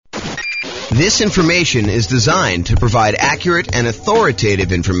This information is designed to provide accurate and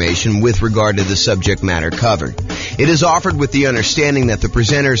authoritative information with regard to the subject matter covered. It is offered with the understanding that the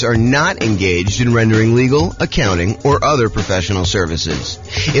presenters are not engaged in rendering legal, accounting, or other professional services.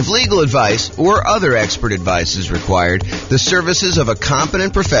 If legal advice or other expert advice is required, the services of a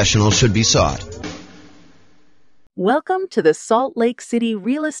competent professional should be sought. Welcome to the Salt Lake City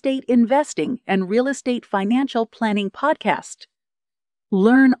Real Estate Investing and Real Estate Financial Planning Podcast.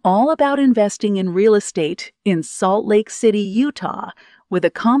 Learn all about investing in real estate in Salt Lake City, Utah, with a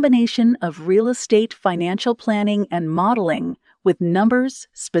combination of real estate financial planning and modeling with numbers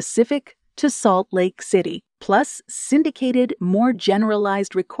specific to Salt Lake City, plus syndicated, more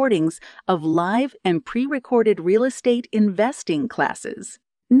generalized recordings of live and pre-recorded real estate investing classes,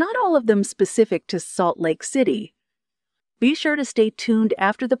 not all of them specific to Salt Lake City. Be sure to stay tuned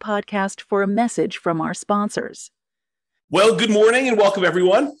after the podcast for a message from our sponsors. Well, good morning and welcome,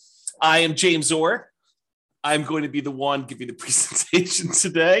 everyone. I am James Orr. I'm going to be the one giving the presentation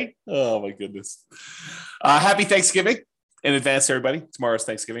today. Oh, my goodness. Happy Thanksgiving in advance, everybody. Tomorrow's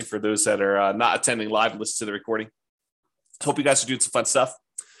Thanksgiving for those that are not attending live and listen to the recording. Hope you guys are doing some fun stuff.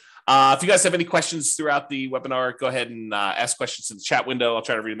 If you guys have any questions throughout the webinar, go ahead and ask questions in the chat window. I'll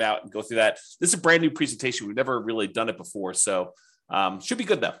try to read them out and go through that. This is a brand new presentation. We've never really done it before, so should be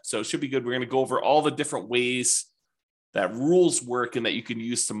good, though. So it should be good. We're going to go over all the different ways that rules work and that you can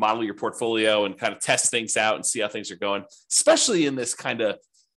use to model your portfolio and kind of test things out and see how things are going, especially in this kind of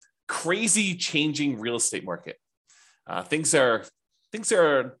crazy changing real estate market. Things are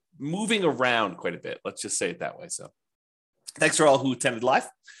moving around quite a bit. Let's just say it that way. So thanks for all who attended live.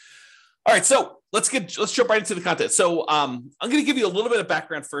 All right, so let's jump right into the content. So I'm going to give you a little bit of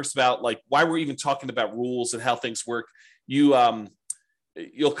background first about like why we're even talking about rules and how things work.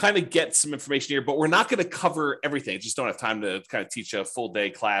 You'll kind of get some information here, but we're not going to cover everything. I just don't have time to kind of teach a full day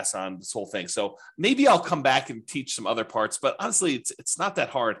class on this whole thing. So maybe I'll come back and teach some other parts, but honestly, it's not that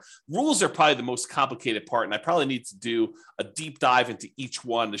hard. Rules are probably the most complicated part, and I probably need to do a deep dive into each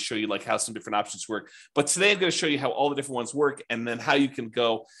one to show you like how some different options work. But today I'm going to show you how all the different ones work and then how you can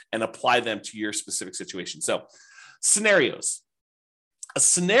go and apply them to your specific situation. So scenarios. A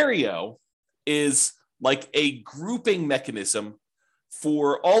scenario is like a grouping mechanism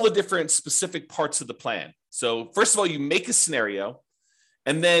for all the different specific parts of the plan. So first of all, you make a scenario.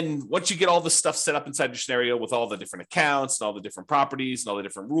 And then once you get all the stuff set up inside your scenario with all the different accounts and all the different properties and all the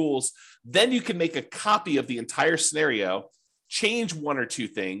different rules, then you can make a copy of the entire scenario, change one or two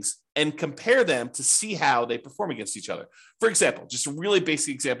things, and compare them to see how they perform against each other. For example, just a really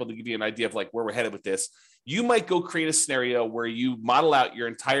basic example to give you an idea of like where we're headed with this. You might go create a scenario where you model out your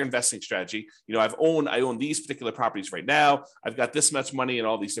entire investing strategy. You know, I own these particular properties right now. I've got this much money in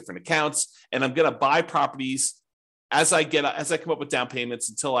all these different accounts, and I'm going to buy properties as I come up with down payments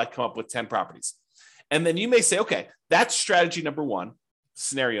until I come up with 10 properties. And then you may say, okay, that's strategy number one,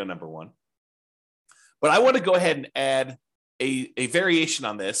 scenario number one. But I want to go ahead and add a variation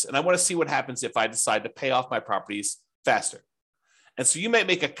on this, and I want to see what happens if I decide to pay off my properties faster. And so you might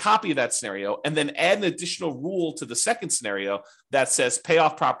make a copy of that scenario and then add an additional rule to the second scenario that says pay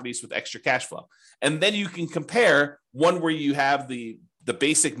off properties with extra cash flow. And then you can compare one where you have the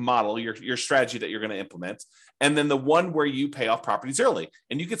basic model, your strategy that you're going to implement, and then the one where you pay off properties early.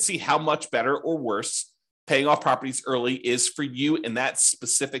 And you can see how much better or worse paying off properties early is for you in that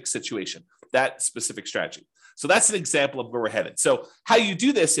specific situation, that specific strategy. So that's an example of where we're headed. So how you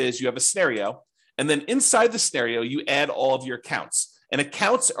do this is you have a scenario, and then inside the scenario, you add all of your accounts. And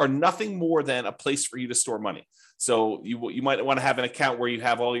accounts are nothing more than a place for you to store money. So you might want to have an account where you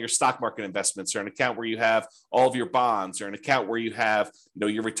have all your stock market investments, or an account where you have all of your bonds, or an account where you have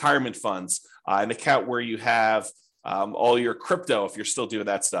your retirement funds, an account where you have all your crypto, if you're still doing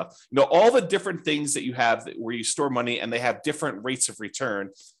that stuff. All the different things that you have where you store money, and they have different rates of return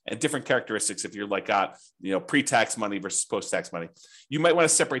and different characteristics. If you're like got pre-tax money versus post-tax money, you might want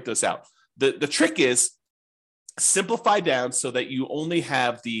to separate those out. The trick is simplify down so that you only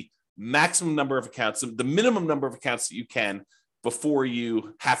have the maximum number of accounts, the minimum number of accounts that you can before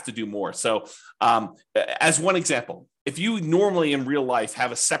you have to do more. So as one example, if you normally in real life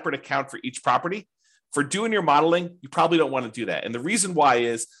have a separate account for each property, for doing your modeling, you probably don't want to do that. And the reason why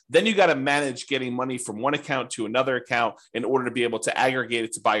is then you got to manage getting money from one account to another account in order to be able to aggregate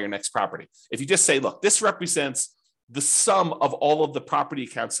it to buy your next property. If you just say, look, this represents the sum of all of the property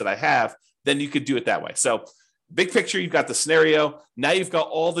accounts that I have, then you could do it that way. So big picture, you've got the scenario. Now you've got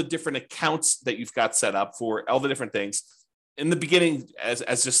all the different accounts that you've got set up for all the different things. In the beginning, as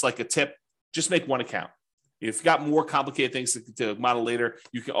just like a tip, just make one account. If you've got more complicated things to model later,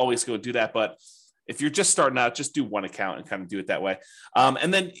 you can always go do that. But if you're just starting out, just do one account and kind of do it that way.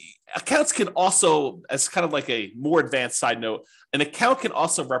 And then accounts can also, as kind of like a more advanced side note, an account can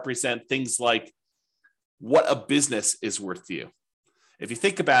also represent things like what a business is worth to you. If you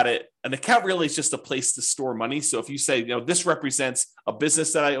think about it, an account really is just a place to store money. So if you say, this represents a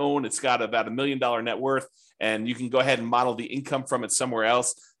business that I own, it's got about $1 million net worth, and you can go ahead and model the income from it somewhere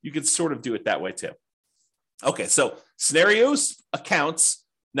else, you can sort of do it that way too. Okay, so scenarios, accounts,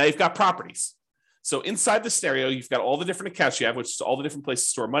 now you've got properties. So inside the scenario, you've got all the different accounts you have, which is all the different places to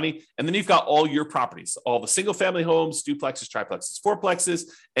store money. And then you've got all your properties, all the single family homes, duplexes, triplexes, fourplexes,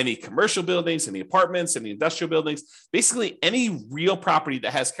 any commercial buildings, any apartments, any industrial buildings, basically any real property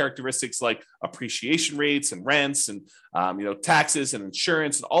that has characteristics like appreciation rates and rents and taxes and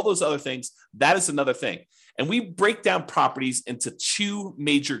insurance and all those other things. That is another thing. And we break down properties into two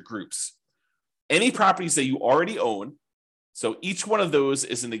major groups. Any properties that you already own. So each one of those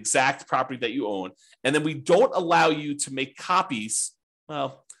is an exact property that you own. And then we don't allow you to make copies.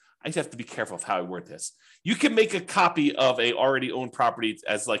 Well, I have to be careful of how I word this. You can make a copy of a already owned property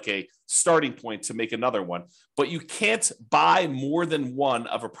as like a starting point to make another one, but you can't buy more than one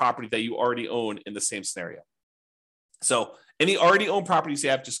of a property that you already own in the same scenario. So any already owned properties you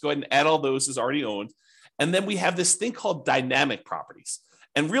have, just go ahead and add all those as already owned. And then we have this thing called dynamic properties.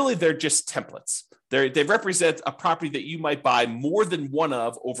 And really, they're just templates. They represent a property that you might buy more than one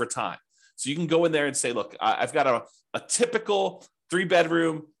of over time. So you can go in there and say, look, I've got a typical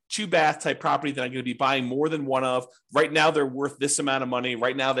 3-bedroom, 2-bath type property that I'm going to be buying more than one of. Right now, they're worth this amount of money.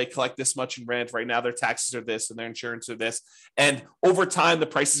 Right now, they collect this much in rent. Right now, their taxes are this and their insurance are this. And over time, the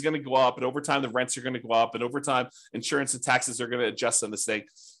price is going to go up. And over time, the rents are going to go up. And over time, insurance and taxes are going to adjust on this thing.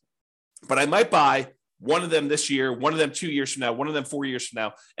 But I might buy one of them this year, one of them 2 years from now, one of them 4 years from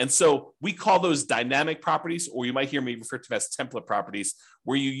now. And so we call those dynamic properties, or you might hear me refer to them as template properties,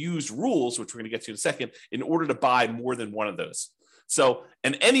 where you use rules, which we're going to get to in a second, in order to buy more than one of those. So,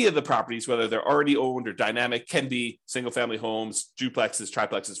 and any of the properties, whether they're already owned or dynamic, can be single family homes, duplexes,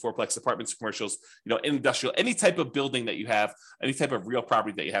 triplexes, fourplexes, apartments, commercials, industrial, any type of building that you have, any type of real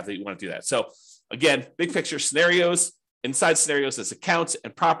property that you have that you want to do that. So again, big picture scenarios, inside scenarios as accounts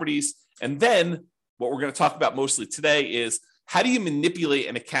and properties. And then what we're going to talk about mostly today is how do you manipulate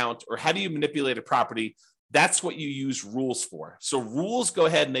an account or how do you manipulate a property? That's what you use rules for. So rules go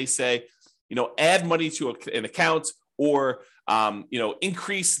ahead and they say, add money to an account, or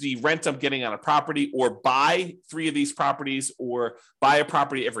increase the rent I'm getting on a property, or buy 3 of these properties, or buy a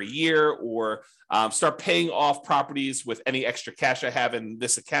property every year, or start paying off properties with any extra cash I have in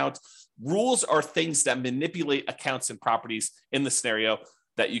this account. Rules are things that manipulate accounts and properties in the scenario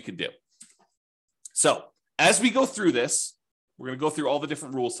that you can do. So as we go through this, we're going to go through all the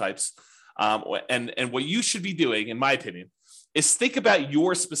different rules types. And what you should be doing, in my opinion, is think about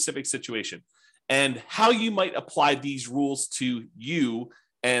your specific situation and how you might apply these rules to you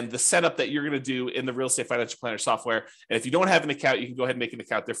and the setup that you're going to do in the Real Estate Financial Planner software. And if you don't have an account, you can go ahead and make an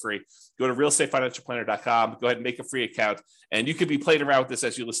account. They're free. Go to realestatefinancialplanner.com, go ahead and make a free account. And you could be playing around with this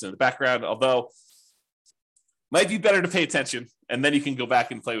as you listen in the background, although might be better to pay attention, and then you can go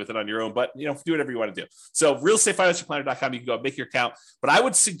back and play with it on your own. But do whatever you want to do. So realestatefinancialplanner.com, you can go and make your account. But I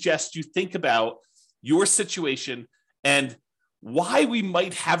would suggest you think about your situation and why we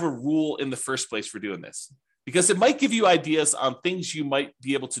might have a rule in the first place for doing this, because it might give you ideas on things you might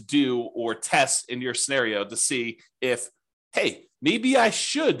be able to do or test in your scenario to see if, hey, maybe I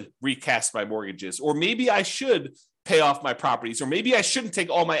should recast my mortgages, or maybe I should pay off my properties, or maybe I shouldn't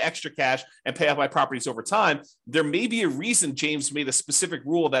take all my extra cash and pay off my properties over time. There may be a reason James made a specific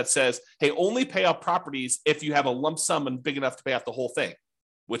rule that says, hey, only pay off properties if you have a lump sum and big enough to pay off the whole thing,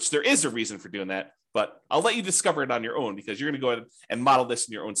 which there is a reason for doing that, but I'll let you discover it on your own because you're going to go ahead and model this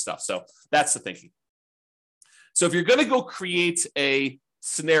in your own stuff. So that's the thinking. So if you're going to go create a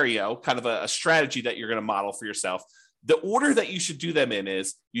scenario, kind of a strategy that you're going to model for yourself, the order that you should do them in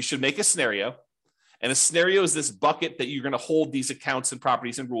is you should make a scenario. And a scenario is this bucket that you're going to hold these accounts and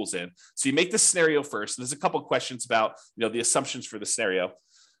properties and rules in. So you make the scenario first. There's a couple of questions about the assumptions for the scenario.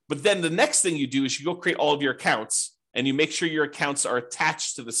 But then the next thing you do is you go create all of your accounts and you make sure your accounts are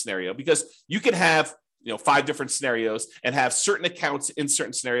attached to the scenario, because you can have 5 different scenarios and have certain accounts in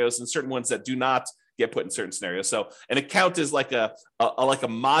certain scenarios and certain ones that do not get put in certain scenarios. So an account is like a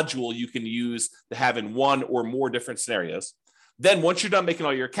module you can use to have in one or more different scenarios. Then once you're done making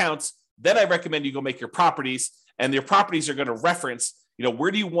all your accounts, then I recommend you go make your properties, and your properties are going to reference,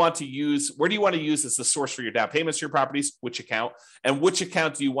 where do you want to use as the source for your down payments for your properties, which account, and which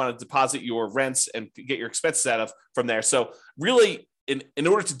account do you want to deposit your rents and get your expenses out of from there. So really, in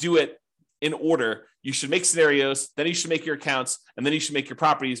order to do it in order. You should make scenarios, then you should make your accounts, and then you should make your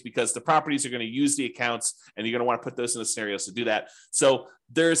properties, because the properties are going to use the accounts and you're going to want to put those in the scenarios to do that. So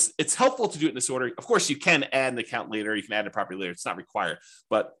it's helpful to do it in this order. Of course, you can add an account later. You can add a property later. It's not required,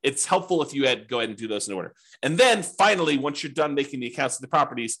 but it's helpful if you go ahead and do those in order. And then finally, once you're done making the accounts of the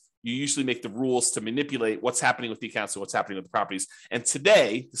properties, you usually make the rules to manipulate what's happening with the accounts and what's happening with the properties. And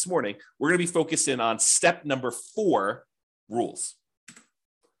this morning, we're going to be focused in on step number 4, rules.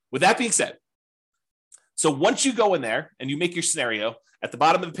 With that being said, so once you go in there and you make your scenario, at the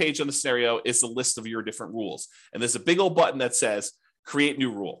bottom of the page on the scenario is the list of your different rules. And there's a big old button that says create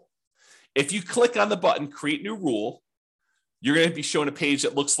new rule. If you click on the button, create new rule, you're going to be shown a page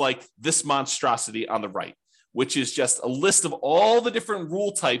that looks like this monstrosity on the right, which is just a list of all the different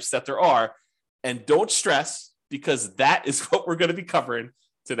rule types that there are. And don't stress, because that is what we're going to be covering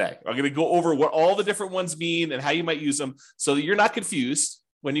today. I'm going to go over what all the different ones mean and how you might use them so that you're not confused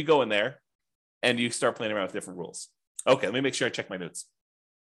when you go in there and you start playing around with different rules. Okay, let me make sure I check my notes.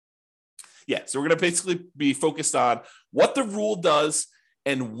 Yeah, so we're going to basically be focused on what the rule does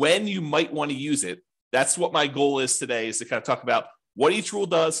and when you might want to use it. That's what my goal is today, is to kind of talk about what each rule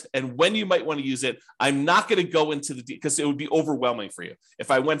does and when you might want to use it. I'm not going to go into because it would be overwhelming for you.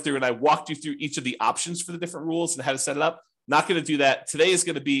 If I went through and I walked you through each of the options for the different rules and how to set it up, not going to do that. Today is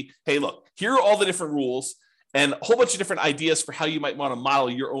going to be, hey, look, here are all the different rules and a whole bunch of different ideas for how you might want to model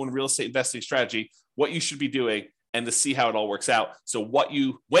your own real estate investing strategy, what you should be doing, and to see how it all works out. So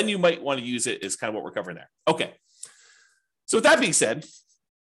when you might want to use it is kind of what we're covering there. Okay. So with that being said,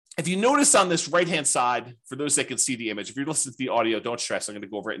 if you notice on this right-hand side, for those that can see the image, if you're listening to the audio, don't stress. I'm going to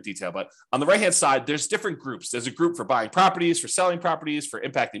go over it in detail. But on the right-hand side, there's different groups. There's a group for buying properties, for selling properties, for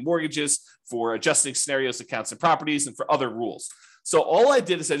impacting mortgages, for adjusting scenarios, accounts, and properties, and for other rules. So all I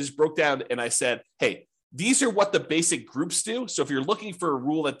did is I just broke down and I said, hey, these are what the basic groups do. So if you're looking for a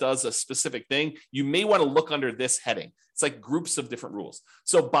rule that does a specific thing, you may want to look under this heading. It's like groups of different rules.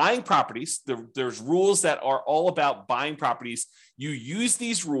 So buying properties, there's rules that are all about buying properties. You use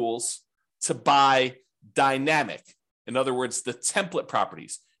these rules to buy dynamic. In other words, the template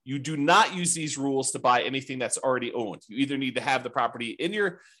properties. You do not use these rules to buy anything that's already owned. You either need to have the property in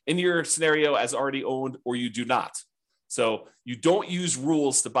your scenario as already owned, or you do not. So you don't use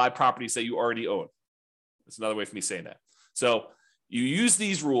rules to buy properties that you already own. That's another way for me saying that. So you use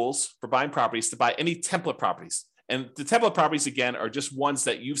these rules for buying properties to buy any template properties. And the template properties, again, are just ones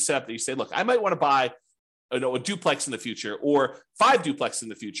that you've set up that you say, look, I might want to buy a duplex in the future, or 5 duplexes in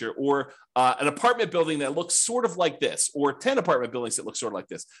the future, or an apartment building that looks sort of like this, or 10 apartment buildings that look sort of like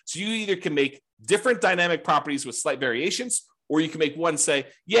this. So you either can make different dynamic properties with slight variations, or you can make one say,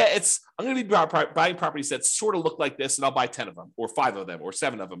 yeah, I'm going to be buying properties that sort of look like this, and I'll buy 10 of them, or 5 of them, or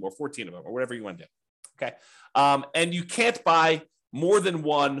 7 of them, or 14 of them, or whatever you want to do. Okay. And you can't buy more than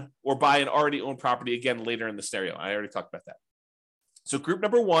one or buy an already owned property again later in the scenario. I already talked about that. So group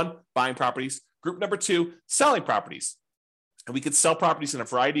number 1, buying properties. Group number 2, selling properties. And we could sell properties in a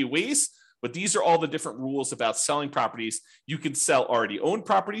variety of ways, but these are all the different rules about selling properties. You can sell already owned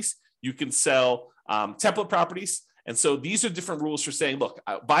properties. You can sell template properties. And so these are different rules for saying, look,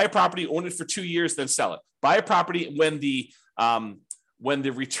 buy a property, own it for 2 years, then sell it. Buy a property when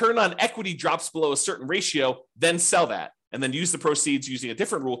the return on equity drops below a certain ratio, then sell that, and then use the proceeds using a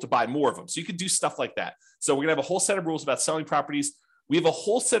different rule to buy more of them. So you could do stuff like that. So we're going to have a whole set of rules about selling properties. We have a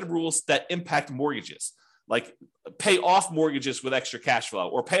whole set of rules that impact mortgages, like pay off mortgages with extra cash flow,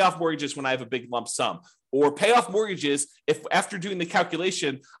 or pay off mortgages when I have a big lump sum, or pay off mortgages if after doing the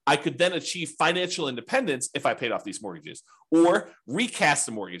calculation, I could then achieve financial independence if I paid off these mortgages, or recast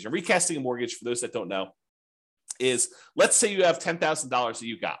a mortgage. And recasting a mortgage, for those that don't know, is, let's say you have $10,000 that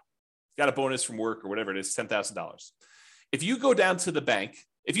you got a bonus from work or whatever it is, $10,000. If you go down to the bank,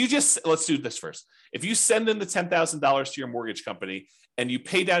 let's do this first. If you send in the $10,000 to your mortgage company and you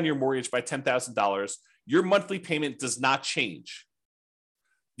pay down your mortgage by $10,000, your monthly payment does not change.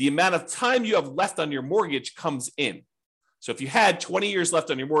 The amount of time you have left on your mortgage comes in. So if you had 20 years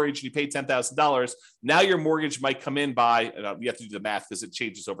left on your mortgage and you paid $10,000, now your mortgage might come in by, you have to do the math because it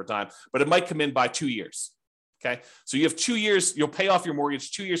changes over time, but it might come in by 2 years. Okay. So you have 2 years, you'll pay off your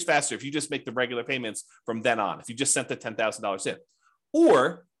mortgage 2 years faster if you just make the regular payments from then on, if you just sent the $10,000 in.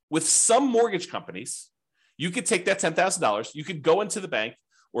 Or with some mortgage companies, you could take that $10,000, you could go into the bank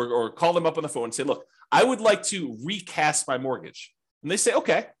or call them up on the phone and say, look, I would like to recast my mortgage. And they say,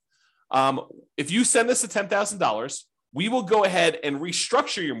 okay, if you send us the $10,000, we will go ahead and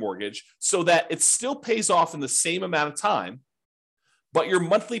restructure your mortgage so that it still pays off in the same amount of time, but your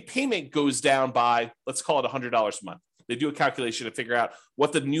monthly payment goes down by, let's call it $100 a month. They do a calculation to figure out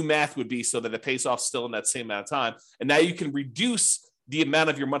what the new math would be so that it pays off still in that same amount of time. And now you can reduce the amount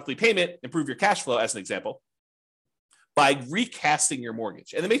of your monthly payment, improve your cash flow, as an example, by recasting your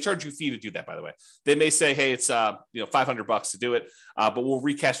mortgage. And they may charge you a fee to do that, by the way. They may say, hey, it's $500 to do it, but we'll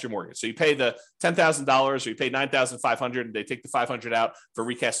recast your mortgage. So you pay the $10,000 or you pay $9,500 and they take the $500 out for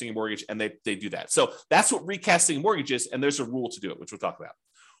recasting your mortgage, and they do that. So that's what recasting mortgage is, and there's a rule to do it, which we'll talk about.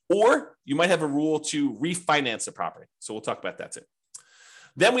 Or you might have a rule to refinance a property. So we'll talk about that too.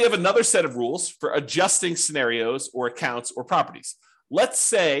 Then we have another set of rules for adjusting scenarios or accounts or properties. Let's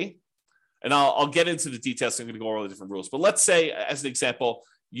say, and I'll get into the details, so I'm going to go over all the different rules. But let's say, as an example,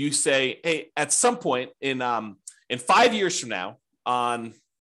 you say, hey, at some point in 5 years from now, on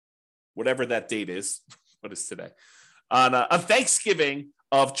whatever that date is, what is today? On Thanksgiving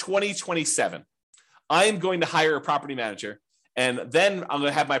of 2027, I am going to hire a property manager, and then I'm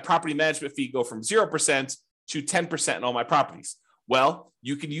going to have my property management fee go from 0% to 10% in all my properties. Well,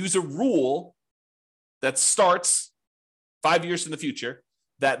 you can use a rule that starts 5 years in the future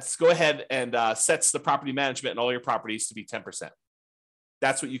that's go ahead and sets the property management and all your properties to be 10%.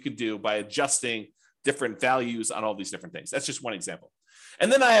 That's what you can do by adjusting different values on all these different things. That's just one example.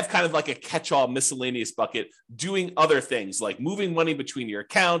 And then I have kind of like a catch-all miscellaneous bucket, doing other things like moving money between your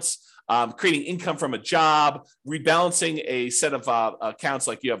accounts, creating income from a job, rebalancing a set of accounts,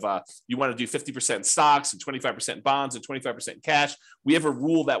 like you want to do 50% stocks and 25% bonds and 25% cash. We have a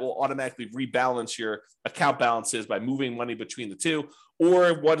rule that will automatically rebalance your account balances by moving money between the two.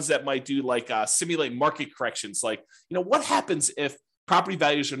 Or what does that might do, like simulate market corrections. Like, what happens if property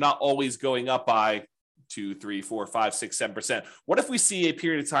values are not always going up by 2, 3, 4, 5, 6, 7%? What if we see a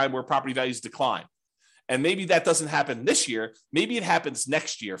period of time where property values decline? And maybe that doesn't happen this year. Maybe it happens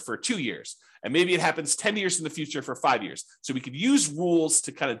next year for 2 years. And maybe it happens 10 years in the future for 5 years. So we could use rules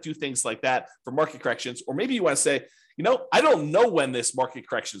to kind of do things like that for market corrections. Or maybe you want to say, I don't know when this market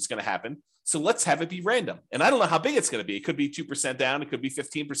correction is going to happen, so let's have it be random. And I don't know how big it's going to be. It could be 2% down. It could be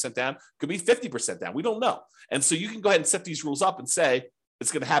 15% down. It could be 50% down. We don't know. And so you can go ahead and set these rules up and say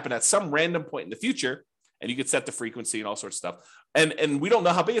it's going to happen at some random point in the future. And you could set the frequency and all sorts of stuff. And we don't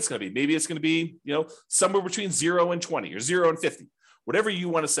know how big it's going to be. Maybe it's going to be, somewhere between 0 and 20 or 0 and 50, whatever you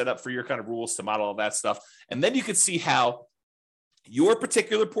want to set up for your kind of rules to model all that stuff. And then you can see how your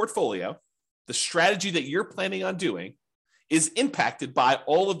particular portfolio, the strategy that you're planning on doing, is impacted by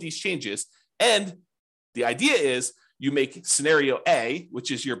all of these changes. And the idea is you make scenario A,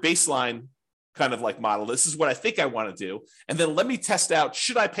 which is your baseline kind of like model. This is what I think I want to do. And then let me test out,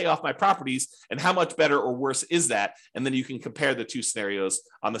 should I pay off my properties and how much better or worse is that? And then you can compare the two scenarios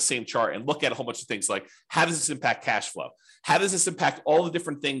on the same chart and look at a whole bunch of things like, how does this impact cash flow? How does this impact all the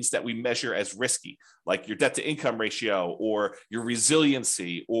different things that we measure as risky, like your debt to income ratio or your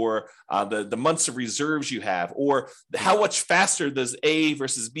resiliency or the months of reserves you have, or how much faster does A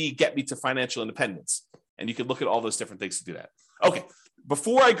versus B get me to financial independence? And you can look at all those different things to do that. Okay.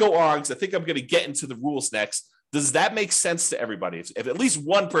 Before I go on, because I think I'm going to get into the rules next, does that make sense to everybody? If at least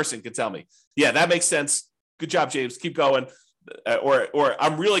one person can tell me, yeah, that makes sense. Good job, James. Keep going. Or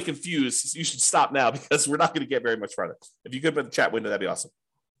I'm really confused. You should stop now because we're not going to get very much further. If you could put the chat window, that'd be awesome.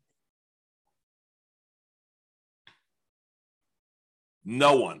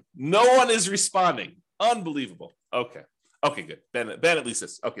 No one is responding. Unbelievable. Okay, good. Ben at least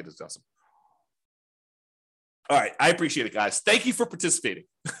is. Okay, this is awesome. All right. I appreciate it, guys. Thank you for participating.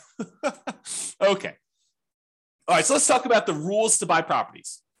 Okay. All right. So let's talk about the rules to buy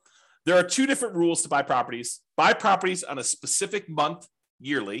properties. There are two different rules to buy properties. Buy properties on a specific month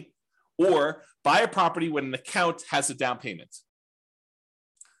yearly, or buy a property when an account has a down payment.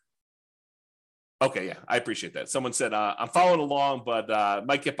 Okay. Yeah. I appreciate that. Someone said, I'm following along, but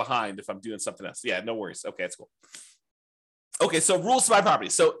might get behind if I'm doing something else. Yeah, no worries. Okay. That's cool. Okay, so rules to buy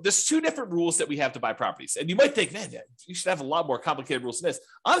properties. So there's two different rules that we have to buy properties. And you might think, man, you should have a lot more complicated rules than this.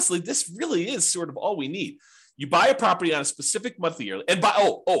 Honestly, this really is sort of all we need. You buy a property on a specific monthly year. And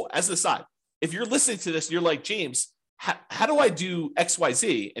as an aside, if you're listening to this and you're like, James, how do I do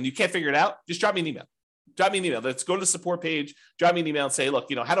XYZ? And you can't figure it out, just drop me an email. Drop me an email. Let's go to the support page, drop me an email and say,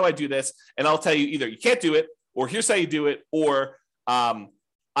 look, how do I do this? And I'll tell you either you can't do it, or here's how you do it, or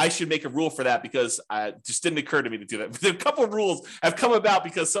I should make a rule for that because it just didn't occur to me to do that. But a couple of rules have come about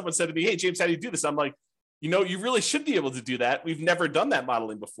because someone said to me, hey, James, how do you do this? I'm like, you really should be able to do that. We've never done that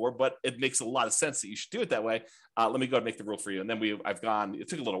modeling before, but it makes a lot of sense that you should do it that way. Let me go and make the rule for you. And then I've gone, it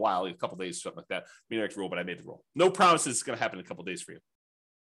took a little while, a couple of days, something like that. We didn't make the rule, but I made the rule. No promises it's going to happen in a couple of days for you.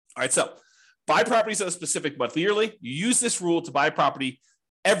 All right, so buy properties on a specific monthly yearly. You use this rule to buy a property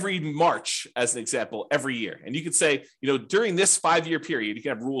every March, as an example, every year. And you could say, during this 5-year period, you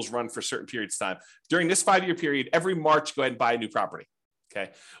can have rules run for certain periods of time. During this 5-year period, every March, go ahead and buy a new property.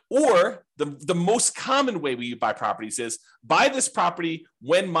 Okay. Or the most common way we buy properties is buy this property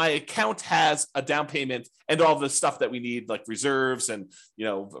when my account has a down payment and all the stuff that we need, like reserves and,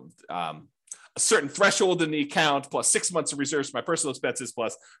 a certain threshold in the account, plus 6 months of reserves for my personal expenses,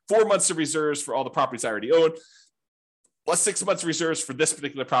 plus 4 months of reserves for all the properties I already own, plus 6 months of reserves for this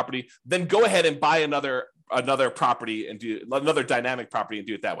particular property. Then go ahead and buy another property and do another dynamic property and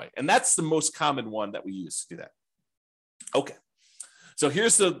do it that way. And that's the most common one that we use to do that. Okay. So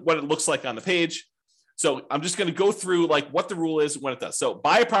here's what it looks like on the page. So I'm just going to go through like what the rule is when it does. So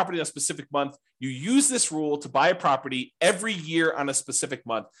buy a property in a specific month. You use this rule to buy a property every year on a specific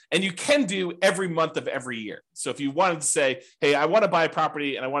month. And you can do every month of every year. So if you wanted to say, hey, I want to buy a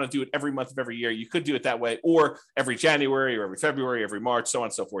property and I want to do it every month of every year, you could do it that way, or every January or every February, every March, so on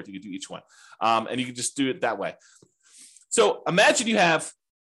and so forth. You could do each one. And you can just do it that way. So imagine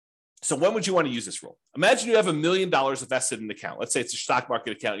so when would you want to use this rule? Imagine you have $1 million invested in an account. Let's say it's a stock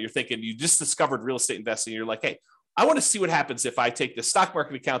market account. You're thinking you just discovered real estate investing. You're like, hey, I want to see what happens if I take the stock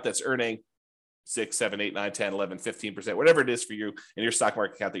market account that's earning 6, 7, 8, 9, 10, 11, 15%, whatever it is for you in your stock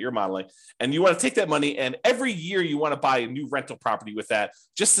market account that you're modeling. And you want to take that money and every year you want to buy a new rental property with that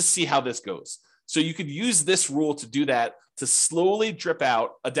just to see how this goes. So you could use this rule to do that, to slowly drip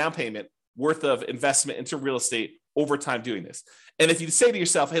out a down payment worth of investment into real estate over time doing this. And if you say to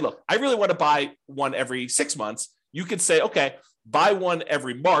yourself, hey, look, I really want to buy one every 6 months, you could say, okay, buy one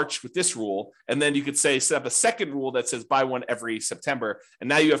every March with this rule. And then you could say, set up a second rule that says buy one every September. And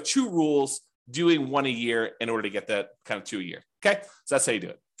now you have 2 rules doing one a year in order to get that kind of 2 a year. Okay. So that's how you do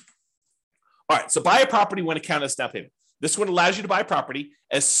it. All right. So buy a property when account has down payment. This one allows you to buy a property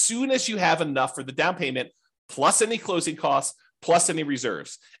as soon as you have enough for the down payment, plus any closing costs, plus any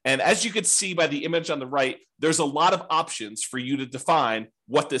reserves. And as you can see by the image on the right, there's a lot of options for you to define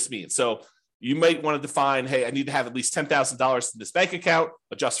what this means. So you might want to define, hey, I need to have at least $10,000 in this bank account,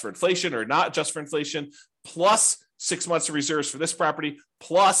 adjust for inflation or not adjust for inflation, plus 6 months of reserves for this property,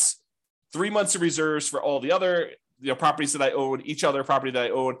 plus 3 months of reserves for all the other properties that I own, each other property that I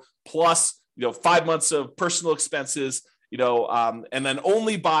own, plus 5 months of personal expenses, and then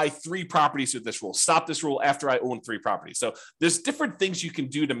only buy 3 properties with this rule. Stop this rule after I own 3 properties. So there's different things you can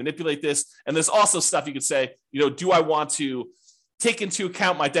do to manipulate this. And there's also stuff you could say, do I want to take into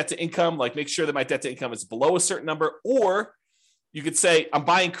account my debt to income, like make sure that my debt to income is below a certain number? Or you could say, I'm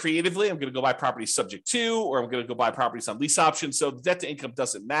buying creatively. I'm going to go buy properties subject to, or I'm going to go buy properties on lease options. So the debt to income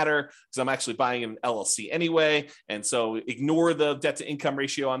doesn't matter because I'm actually buying an LLC anyway. And so ignore the debt to income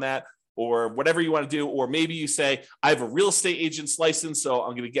ratio on that, or whatever you want to do. Or maybe you say, I have a real estate agent's license, so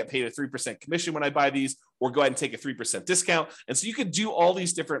I'm going to get paid a 3% commission when I buy these, or go ahead and take a 3% discount. And so you could do all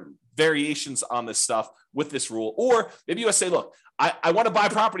these different variations on this stuff with this rule. Or maybe you say, look, I want to buy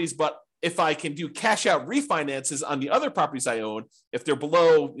properties, but if I can do cash out refinances on the other properties I own, if they're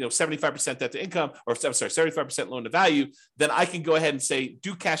below 75% debt to income, or 75% loan to value, then I can go ahead and say,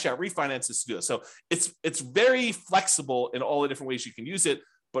 do cash out refinances to do it. So it's very flexible in all the different ways you can use it,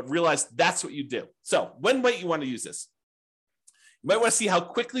 but realize that's what you do. So when might you want to use this? You might want to see how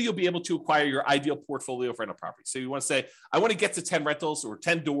quickly you'll be able to acquire your ideal portfolio of rental property. So you want to say, I want to get to 10 rentals or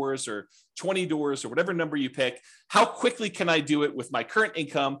 10 doors or 20 doors or whatever number you pick. How quickly can I do it with my current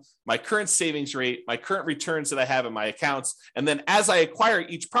income, my current savings rate, my current returns that I have in my accounts? And then as I acquire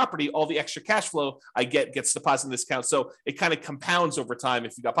each property, all the extra cash flow I get gets deposited in this account. So it kind of compounds over time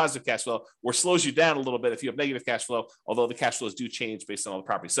if you've got positive cash flow, or slows you down a little bit if you have negative cash flow, although the cash flows do change based on all the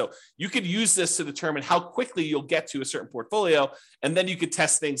properties. So you could use this to determine how quickly you'll get to a certain portfolio. And then you could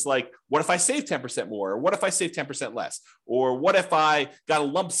test things like, what if I save 10% more? Or what if I save 10% less? Or what if I got a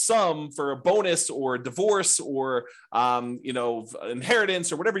lump sum for a bonus or a divorce or,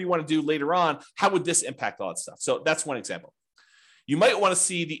 inheritance or whatever you want to do later on? How would this impact all that stuff? So that's one example. You might want to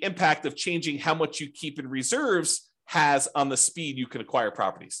see the impact of changing how much you keep in reserves has on the speed you can acquire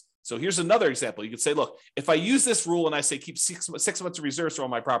properties. So here's another example. You could say, look, if I use this rule and I say keep six months of reserves for all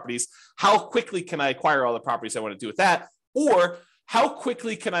my properties, how quickly can I acquire all the properties I want to do with that? Or how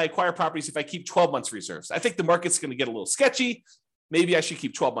quickly can I acquire properties if I keep 12 months reserves? I think the market's going to get a little sketchy. Maybe I should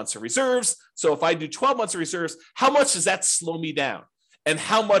keep 12 months of reserves. So if I do 12 months of reserves, how much does that slow me down? And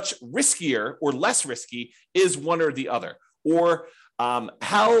how much riskier or less risky is one or the other? Or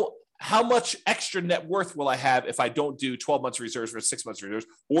how much extra net worth will I have if I don't do 12 months of reserves versus 6 months of reserves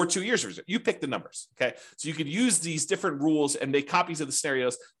or 2 years of reserves? You pick the numbers, okay? So you could use these different rules and make copies of the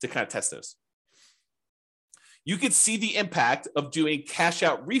scenarios to kind of test those. You could see the impact of doing cash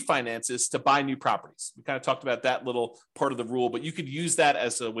out refinances to buy new properties. We kind of talked about that little part of the rule, but you could use that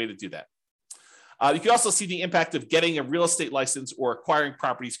as a way to do that. You can also see the impact of getting a real estate license or acquiring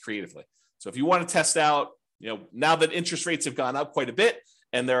properties creatively. So if you want to test out, Now that interest rates have gone up quite a bit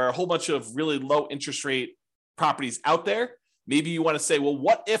and there are a whole bunch of really low interest rate properties out there, maybe you want to say, well,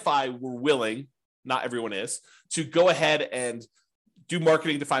 what if I were willing, not everyone is, to go ahead and do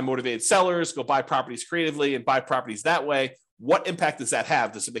marketing to find motivated sellers, go buy properties creatively and buy properties that way? What impact does that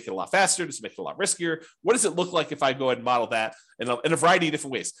have? Does it make it a lot faster? Does it make it a lot riskier? What does it look like if I go ahead and model that in a variety of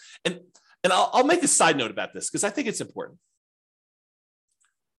different ways? And I'll make a side note about this because I think it's important.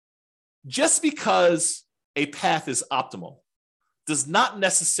 Just because a path is optimal does not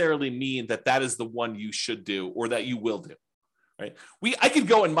necessarily mean that that is the one you should do or that you will do, right? I could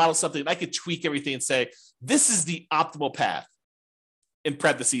go and model something and I could tweak everything and say, this is the optimal path, in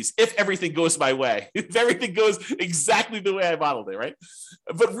parentheses, if everything goes my way, if everything goes exactly the way I modeled it, right?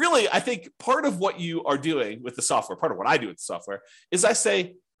 But really, I think part of what you are doing with the software, part of what I do with the software, is I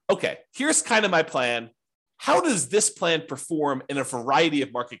say, okay, here's kind of my plan. How does this plan perform in a variety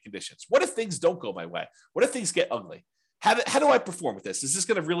of market conditions? What if things don't go my way? What if things get ugly? How do I perform with this? Is this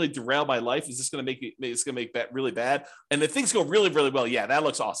going to really derail my life? Is this going to make that really bad? And if things go really, really well, yeah, that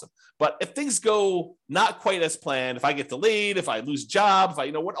looks awesome. But if things go not quite as planned, if I get delayed, if I lose a job, if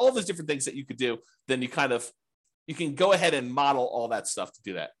I, what all those different things that you could do, then you can go ahead and model all that stuff to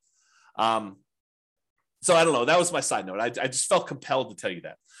do that. So I don't know. That was my side note. I just felt compelled to tell you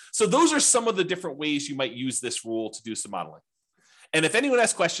that. So those are some of the different ways you might use this rule to do some modeling. And if anyone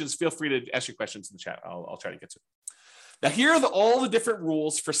has questions, feel free to ask your questions in the chat. I'll try to get to it. Now, here are all the different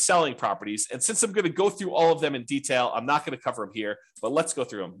rules for selling properties. And since I'm going to go through all of them in detail, I'm not going to cover them here, but let's go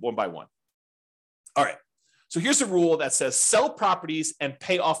through them one by one. All right. So here's a rule that says sell properties and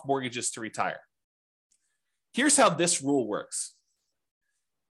pay off mortgages to retire. Here's how this rule works.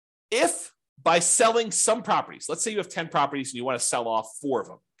 If by selling some properties, let's say you have 10 properties and you want to sell off 4 of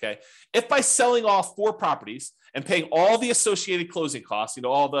them, okay? If by selling off 4 properties and paying all the associated closing costs,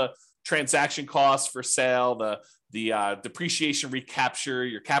 all the transaction costs for sale, the depreciation recapture,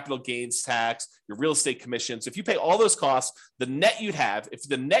 your capital gains tax, your real estate commissions. If you pay all those costs, the net you'd have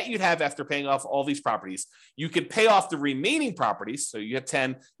after paying off all these properties, you can pay off the remaining properties. So you have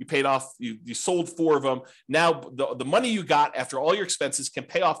 10, you paid off, you sold 4 of them. Now the money you got after all your expenses can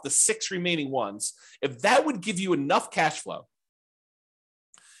pay off the 6 remaining ones. If that would give you enough cash flow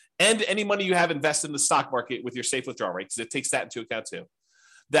and any money you have invested in the stock market with your safe withdrawal rate, because it takes that into account too,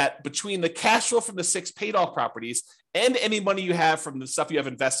 that between the cash flow from the 6 paid off properties and any money you have from the stuff you have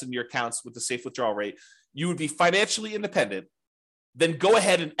invested in your accounts with the safe withdrawal rate, you would be financially independent. Then go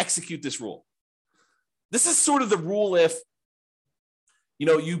ahead and execute this rule. This is sort of the rule if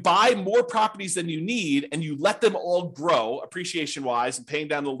you buy more properties than you need and you let them all grow appreciation wise and paying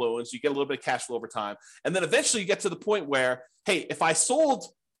down the loans, you get a little bit of cash flow over time. And then eventually you get to the point where, hey, if I sold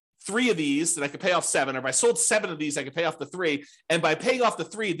 3 of these, then I could pay off 7. Or if I sold 7 of these, I could pay off the 3. And by paying off the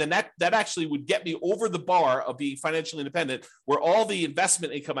 3, then that actually would get me over the bar of being financially independent, where all the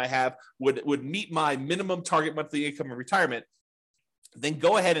investment income I have would meet my minimum target monthly income in retirement. Then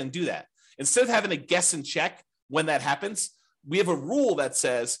go ahead and do that. Instead of having to guess and check when that happens, we have a rule that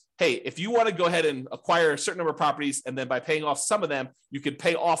says, hey, if you want to go ahead and acquire a certain number of properties, and then by paying off some of them, you can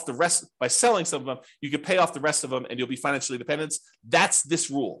pay off the rest. By selling some of them, you can pay off the rest of them and you'll be financially independent. That's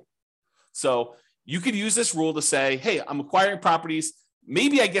this rule. So you could use this rule to say, hey, I'm acquiring properties.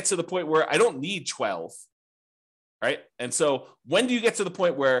 Maybe I get to the point where I don't need 12, right? And so when do you get to the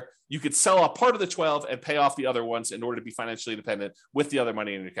point where you could sell a part of the 12 and pay off the other ones in order to be financially independent with the other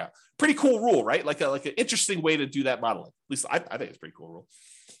money in your account? Pretty cool rule, right? Like an interesting way to do that modeling. At least I think it's a pretty cool rule.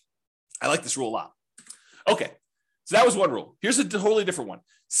 I like this rule a lot. Okay, so that was one rule. Here's a totally different one.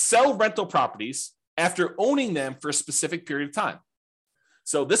 Sell rental properties after owning them for a specific period of time.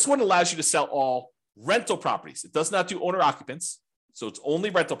 So this one allows you to sell all rental properties. It does not do owner occupants. So it's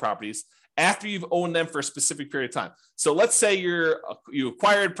only rental properties after you've owned them for a specific period of time. So let's say you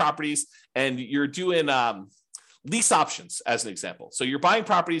acquired properties and you're doing lease options as an example. So you're buying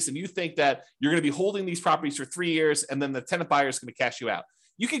properties and you think that you're going to be holding these properties for 3 years and then the tenant buyer is going to cash you out.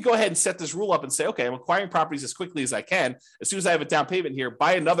 You can go ahead and set this rule up and say, okay, I'm acquiring properties as quickly as I can. As soon as I have a down payment here,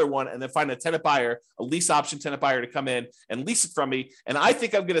 buy another one and then find a tenant buyer, a lease option tenant buyer to come in and lease it from me. And I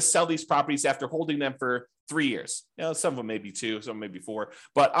think I'm going to sell these properties after holding them for 3 years. Some of them may be 2, some may be 4,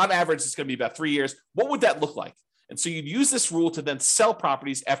 but on average, it's going to be about 3 years. What would that look like? And so you'd use this rule to then sell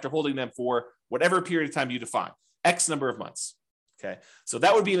properties after holding them for whatever period of time you define, X number of months. Okay. So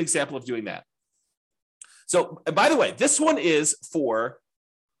that would be an example of doing that. So, and by the way, this one is for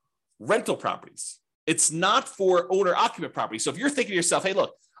rental properties. It's not for owner occupant properties. So if you're thinking to yourself, hey,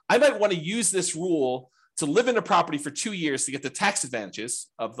 look, I might want to use this rule to live in a property for 2 years to get the tax advantages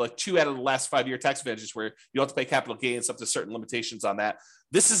of like 2 out of the last 5 year tax advantages where you don't have to pay capital gains up to certain limitations on that.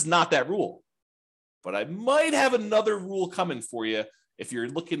 This is not that rule. but I might have another rule coming for you if you're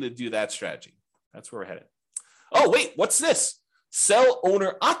looking to do that strategy. That's where we're headed. Oh, wait, what's this? Sell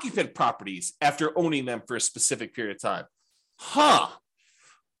owner-occupant properties after owning them for a specific period of time.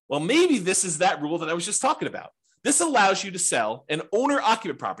 Well, maybe this is that rule that I was just talking about. This allows you to sell an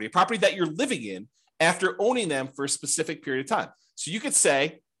owner-occupant property, a property that you're living in, after owning them for a specific period of time. So you could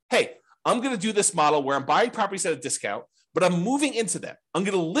say, hey, I'm going to do this model where I'm buying properties at a discount, but I'm moving into them. I'm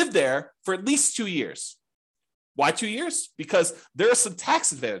going to live there for at least 2 years. Why 2 years? Because there are some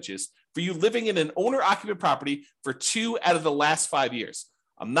tax advantages for you living in an owner-occupant property for 2 out of the last 5 years.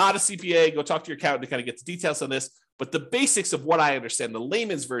 I'm not a CPA. Go talk to your accountant to kind of get the details on this. But the basics of what I understand, the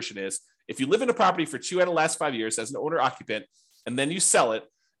layman's version is, if you live in a property for 2 out of the last 5 years as an owner-occupant, and then you sell it,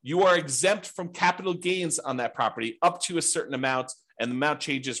 you are exempt from capital gains on that property up to a certain amount, and the amount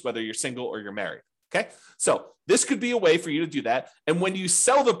changes whether you're single or you're married. Okay, so this could be a way for you to do that. And when you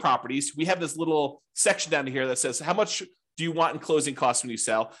sell the properties, we have this little section down here that says, how much do you want in closing costs when you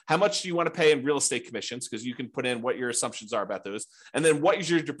sell? How much do you want to pay in real estate commissions? Because you can put in what your assumptions are about those. And then what is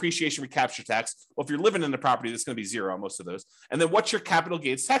your depreciation recapture tax? Well, if you're living in the property, that's going to be zero on most of those. And then what's your capital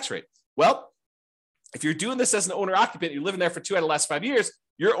gains tax rate? Well, if you're doing this as an owner occupant, you're living there for 2 out of the last 5 years,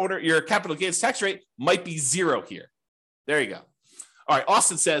 your capital gains tax rate might be zero here. There you go. All right,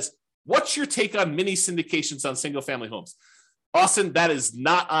 Austin says, what's your take on mini syndications on single family homes? Austin, that is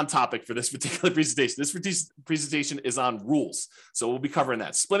not on topic for this particular presentation. This presentation is on rules. So we'll be covering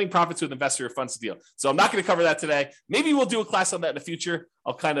that. Splitting profits with investor or funds deal. So I'm not going to cover that today. Maybe we'll do a class on that in the future.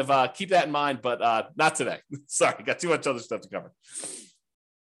 I'll kind of keep that in mind, but not today. Sorry, got too much other stuff to cover.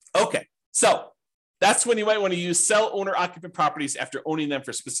 Okay, so that's when you might want to use sell owner-occupant properties after owning them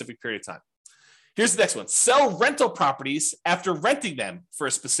for a specific period of time. Here's the next one. Sell rental properties after renting them for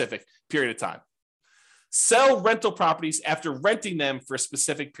a specific period of time. Sell rental properties after renting them for a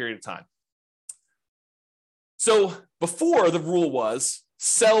specific period of time. So before, the rule was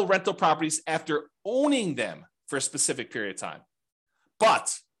sell rental properties after owning them for a specific period of time.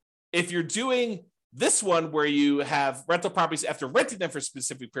 But if you're doing this one where you have rental properties after renting them for a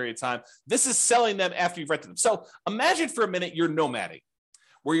specific period of time, this is selling them after you've rented them. So imagine for a minute you're nomading,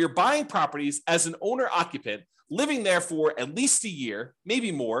 where you're buying properties as an owner-occupant, living there for at least a year,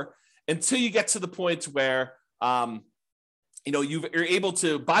 maybe more, until you get to the point where you're able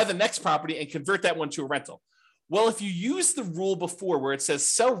to buy the next property and convert that one to a rental. Well, if you use the rule before where it says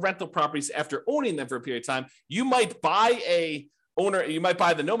sell rental properties after owning them for a period of time, you might buy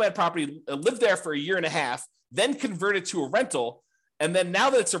the nomad property, live there for a year and a half, then convert it to a rental. And then now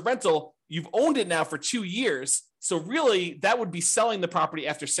that it's a rental, you've owned it now for 2 years. So really, that would be selling the property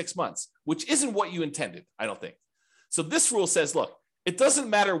after 6 months, which isn't what you intended, I don't think. So this rule says, look, it doesn't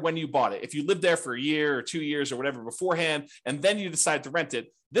matter when you bought it. If you lived there for a year or 2 years or whatever beforehand, and then you decide to rent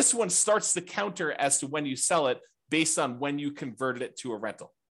it, this one starts the counter as to when you sell it based on when you converted it to a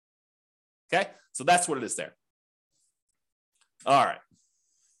rental. Okay, so that's what it is there. All right.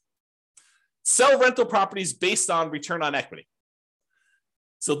 Sell rental properties based on return on equity.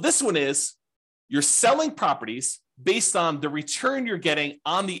 So this one is you're selling properties based on the return you're getting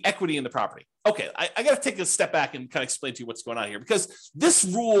on the equity in the property. Okay, I got to take a step back and kind of explain to you what's going on here, because this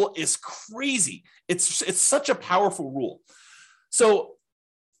rule is crazy. It's such a powerful rule. So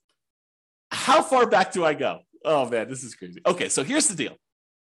how far back do I go? Oh man, this is crazy. Okay, so here's the deal.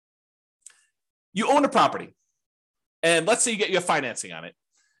 You own a property, and let's say you have financing on it,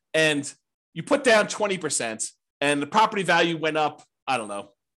 and you put down 20%, and the property value went up,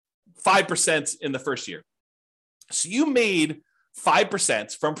 5% in the first year. So you made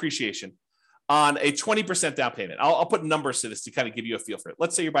 5% from appreciation on a 20% down payment. I'll put numbers to this to kind of give you a feel for it.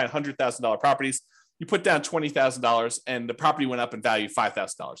 Let's say you're buying $100,000 properties. You put down $20,000 and the property went up in value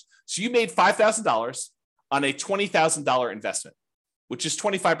 $5,000. So you made $5,000 on a $20,000 investment, which is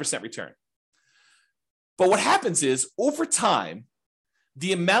 25% return. But what happens is over time,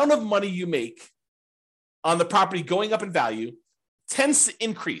 the amount of money you make on the property going up in value tends to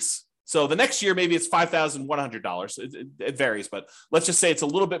increase. So the next year, maybe it's $5,100. It varies, but let's just say it's a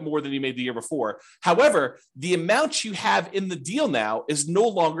little bit more than you made the year before. However, the amount you have in the deal now is no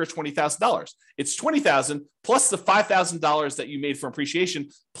longer $20,000. It's $20,000 plus the $5,000 that you made from appreciation,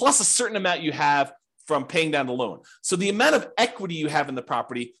 plus a certain amount you have from paying down the loan. So the amount of equity you have in the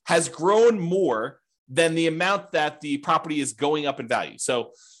property has grown more than the amount that the property is going up in value.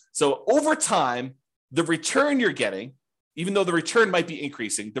 So over time, the return you're getting, even though the return might be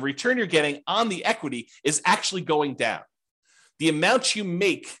increasing, the return you're getting on the equity is actually going down. The amount you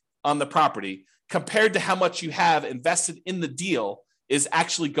make on the property compared to how much you have invested in the deal is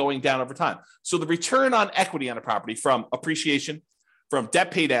actually going down over time. So the return on equity on a property from appreciation, from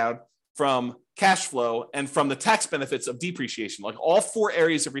debt pay down, from cash flow and from the tax benefits of depreciation. Like all four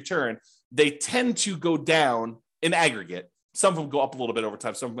areas of return, they tend to go down in aggregate. Some of them go up a little bit over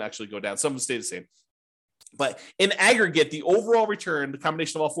time. Some of them actually go down. Some of them stay the same. But in aggregate, the overall return, the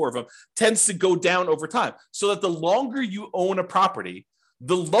combination of all four of them, tends to go down over time. So that the longer you own a property,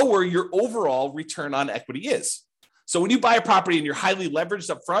 the lower your overall return on equity is. So when you buy a property and you're highly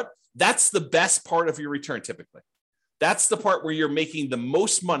leveraged up front, that's the best part of your return typically. That's the part where you're making the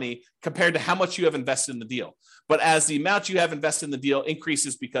most money compared to how much you have invested in the deal. But as the amount you have invested in the deal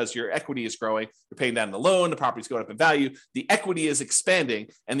increases because your equity is growing, you're paying down the loan, the property's going up in value, the equity is expanding,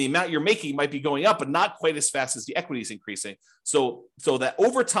 and the amount you're making might be going up, but not quite as fast as the equity is increasing. So that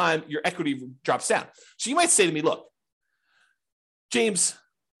over time, your equity drops down. So you might say to me, look, James,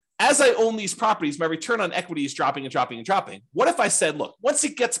 as I own these properties, my return on equity is dropping and dropping and dropping. What if I said, look, once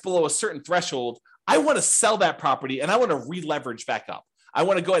it gets below a certain threshold, I want to sell that property and I want to re-leverage back up. I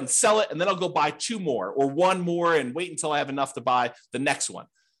want to go ahead and sell it, and then I'll go buy two more or one more and wait until I have enough to buy the next one.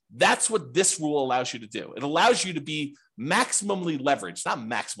 That's what this rule allows you to do. It allows you to be maximally leveraged, not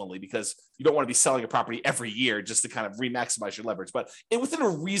maximally because you don't want to be selling a property every year just to kind of re-maximize your leverage, but within a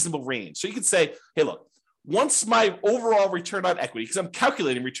reasonable range. So you can say, hey, look, once my overall return on equity, because I'm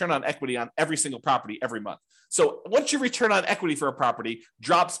calculating return on equity on every single property every month. So once your return on equity for a property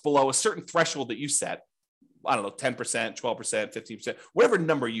drops below a certain threshold that you set, I don't know, 10%, 12%, 15%, whatever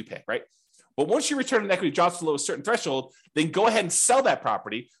number you pick, right? But once your return on equity drops below a certain threshold, then go ahead and sell that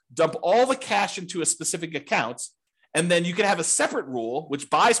property, dump all the cash into a specific account, and then you can have a separate rule which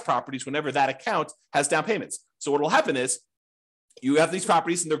buys properties whenever that account has down payments. So what will happen is you have these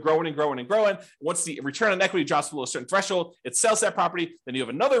properties and they're growing and growing and growing. Once the return on equity drops below a certain threshold, it sells that property. Then you have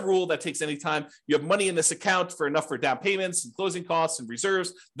another rule that takes any time. You have money in this account for enough for down payments and closing costs and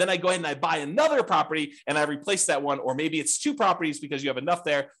reserves. Then I go ahead and I buy another property and I replace that one. Or maybe it's two properties because you have enough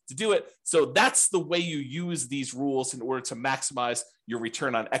there to do it. So that's the way you use these rules in order to maximize your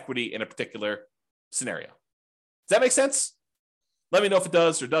return on equity in a particular scenario. Does that make sense? Let me know if it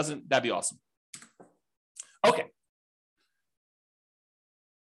does or doesn't. That'd be awesome. Okay.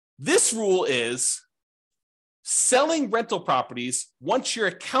 This rule is selling rental properties once your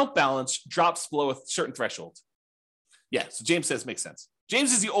account balance drops below a certain threshold. Yeah, so James says makes sense.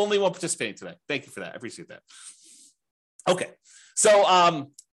 James is the only one participating today. Thank you for that. I appreciate that. Okay, so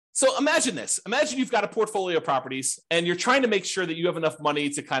imagine this. Imagine you've got a portfolio of properties and you're trying to make sure that you have enough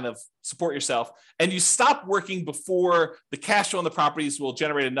money to kind of support yourself, and you stop working before the cash flow on the properties will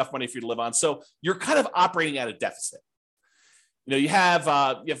generate enough money for you to live on. So you're kind of operating at a deficit. You know, you have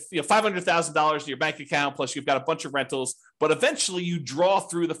 $500,000 in your bank account, plus you've got a bunch of rentals, but eventually you draw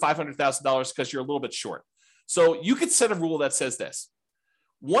through the $500,000 because you're a little bit short. So you could set a rule that says this: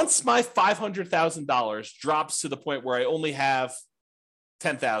 once my $500,000 drops to the point where I only have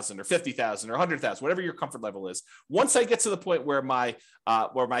 10,000 or 50,000 or 100,000, whatever your comfort level is, once I get to the point where my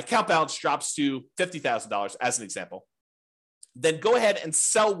account balance drops to $50,000, as an example, then go ahead and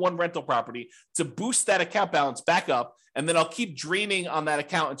sell one rental property to boost that account balance back up. And then I'll keep draining on that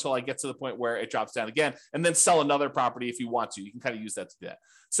account until I get to the point where it drops down again, and then sell another property if you want to. You can kind of use that to do that.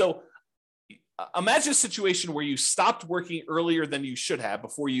 So imagine a situation where you stopped working earlier than you should have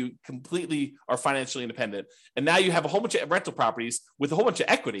before you completely are financially independent. And now you have a whole bunch of rental properties with a whole bunch of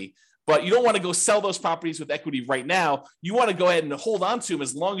equity, but you don't want to go sell those properties with equity right now. You want to go ahead and hold on to them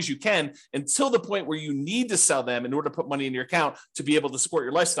as long as you can until the point where you need to sell them in order to put money in your account to be able to support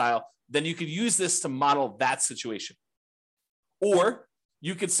your lifestyle. Then you could use this to model that situation. Or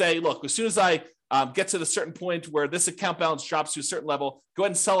you could say, look, as soon as I get to the certain point where this account balance drops to a certain level, go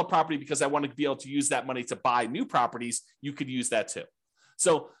ahead and sell a property because I want to be able to use that money to buy new properties. You could use that too.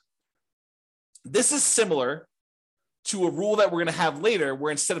 So this is similar to a rule that we're going to have later,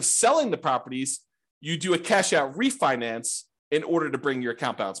 where instead of selling the properties, you do a cash out refinance in order to bring your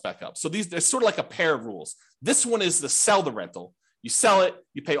account balance back up. So they're sort of like a pair of rules. This one is the sell the rental. You sell it,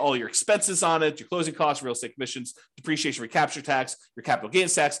 you pay all your expenses on it, your closing costs, real estate commissions, depreciation, recapture tax, your capital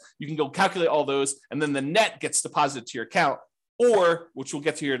gains tax. You can go calculate all those, and then the net gets deposited to your account. Or, which we'll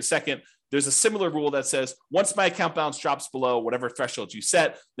get to here in a second, there's a similar rule that says, once my account balance drops below whatever threshold you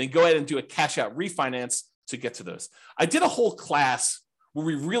set, then go ahead and do a cash out refinance to get to those. I did a whole class where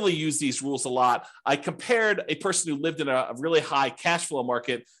we really use these rules a lot. I compared a person who lived in a really high cash flow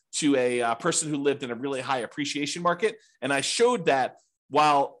market to a person who lived in a really high appreciation market. And I showed that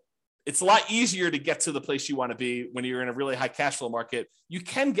while it's a lot easier to get to the place you want to be when you're in a really high cash flow market, you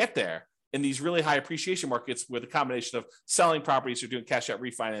can get there in these really high appreciation markets with a combination of selling properties or doing cash out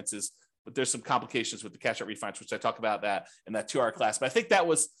refinances. But there's some complications with the cash out refinance, which I talk about that in that 2-hour class. But I think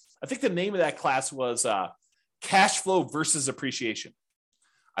the name of that class was cash flow versus appreciation.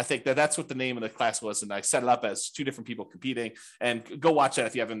 I think that's what the name of the class was. And I set it up as two different people competing, and go watch that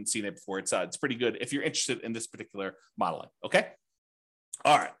if you haven't seen it before. It's pretty good if you're interested in this particular modeling. Okay.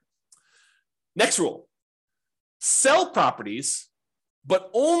 All right. Next rule: sell properties, but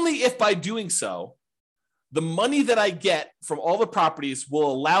only if by doing so, the money that I get from all the properties will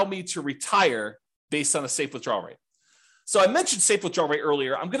allow me to retire based on a safe withdrawal rate. So I mentioned safe withdrawal rate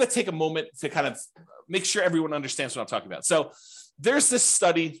earlier. I'm going to take a moment to kind of make sure everyone understands what I'm talking about. So there's this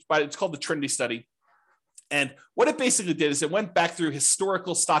study, it's called the Trinity study. And what it basically did is it went back through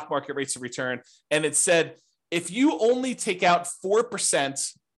historical stock market rates of return. And it said, if you only take out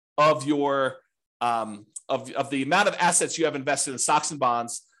 4% of your of the amount of assets you have invested in stocks and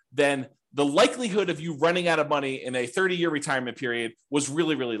bonds, then the likelihood of you running out of money in a 30-year retirement period was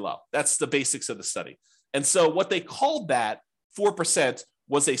really, really low. That's the basics of the study. And so what they called that 4%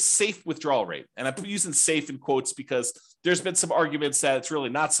 was a safe withdrawal rate. And I'm using safe in quotes because there's been some arguments that it's really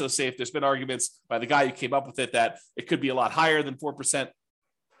not so safe. There's been arguments by the guy who came up with it that it could be a lot higher than 4%.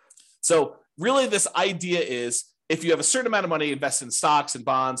 So really this idea is, if you have a certain amount of money invested in stocks and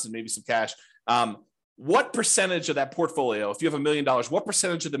bonds and maybe some cash, what percentage of that portfolio, if you have $1 million, what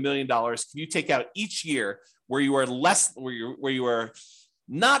percentage of the $1 million can you take out each year where you are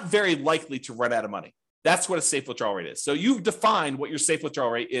not very likely to run out of money? That's what a safe withdrawal rate is. So you've defined what your safe withdrawal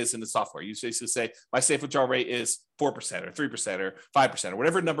rate is in the software. You basically say, my safe withdrawal rate is 4% or 3% or 5% or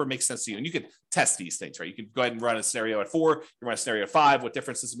whatever number makes sense to you. And you can test these things, right? You can go ahead and run a scenario at 4, you run a scenario at 5. What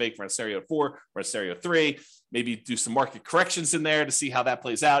difference does it make? Run a scenario at 4, run a scenario at 3, maybe do some market corrections in there to see how that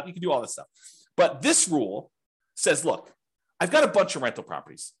plays out. You can do all this stuff. But this rule says, look, I've got a bunch of rental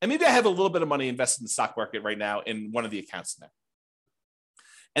properties, and maybe I have a little bit of money invested in the stock market right now in one of the accounts in there.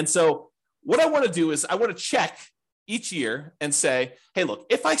 And so what I want to do is I want to check each year and say, hey, look,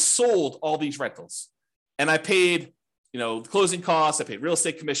 if I sold all these rentals and I paid, closing costs, I paid real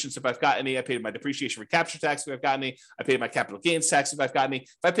estate commissions if I've got any, I paid my depreciation recapture tax if I've got any, I paid my capital gains tax if I've got any.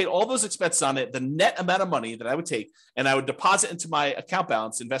 If I paid all those expenses on it, the net amount of money that I would take and I would deposit into my account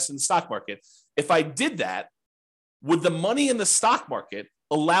balance, invest in the stock market. If I did that, would the money in the stock market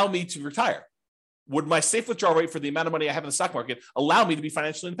allow me to retire? Would my safe withdrawal rate for the amount of money I have in the stock market allow me to be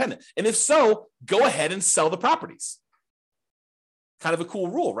financially independent? And if so, go ahead and sell the properties. Kind of a cool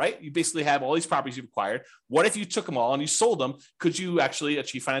rule, right? You basically have all these properties you've acquired. What if you took them all and you sold them? Could you actually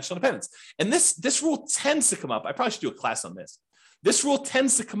achieve financial independence? And this rule tends to come up. I probably should do a class on this. This rule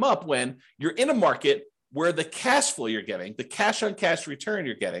tends to come up when you're in a market where the cash flow you're getting, the cash on cash return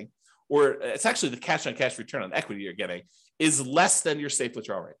you're getting, or it's actually the cash on cash return on equity you're getting, is less than your safe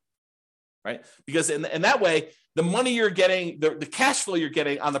withdrawal rate, right? Because in that way, the money you're getting, the cash flow you're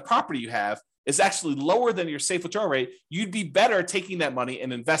getting on the property you have is actually lower than your safe withdrawal rate. You'd be better taking that money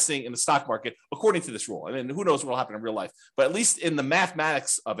and investing in the stock market according to this rule. I mean, who knows what will happen in real life, but at least in the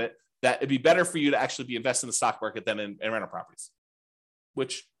mathematics of it, that it'd be better for you to actually be invested in the stock market than in rental properties,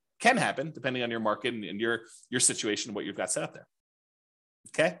 which can happen depending on your market and your situation and what you've got set up there.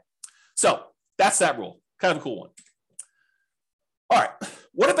 Okay. So that's that rule. Kind of a cool one. All right.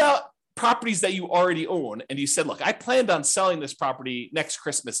 What about properties that you already own? And you said, look, I planned on selling this property next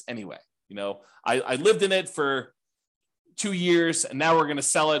Christmas anyway. I lived in it for 2 years and now we're going to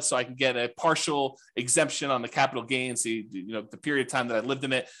sell it so I can get a partial exemption on the capital gains. The period of time that I lived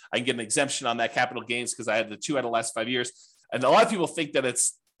in it, I can get an exemption on that capital gains because I had the 2 out of the last 5 years. And a lot of people think that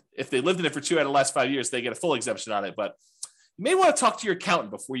if they lived in it for 2 out of the last 5 years, they get a full exemption on it. But you may want to talk to your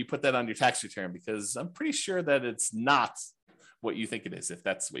accountant before you put that on your tax return, because I'm pretty sure that it's not what you think it is, if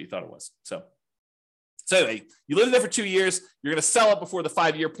that's what you thought it was. So anyway, you lived there for 2 years. You're going to sell it before the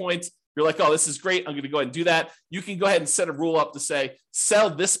 5-year point. You're like, oh, this is great. I'm going to go ahead and do that. You can go ahead and set a rule up to say, sell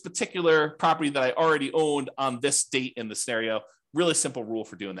this particular property that I already owned on this date in the scenario. Really simple rule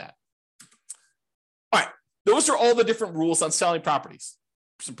for doing that. All right. Those are all the different rules on selling properties.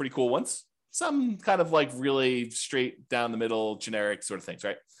 Some pretty cool ones. Some kind of like really straight down the middle, generic sort of things,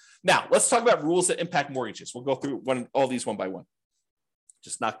 right? Now, let's talk about rules that impact mortgages. We'll go through all these one by one.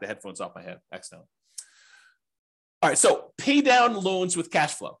 Just knock the headphones off my head accidentally. All right, so pay down loans with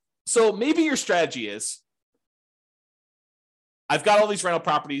cash flow. So maybe your strategy is, I've got all these rental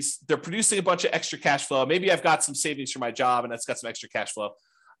properties. They're producing a bunch of extra cash flow. Maybe I've got some savings for my job and that's got some extra cash flow.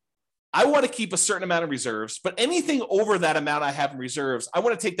 I want to keep a certain amount of reserves, but anything over that amount I have in reserves, I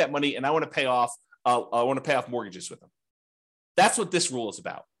want to take that money and I want to pay off mortgages with them. That's what this rule is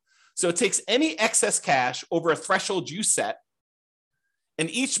about. So it takes any excess cash over a threshold you set, and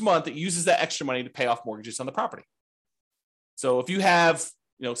each month it uses that extra money to pay off mortgages on the property. So if you have,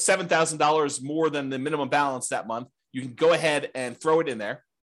 $7,000 more than the minimum balance that month, you can go ahead and throw it in there.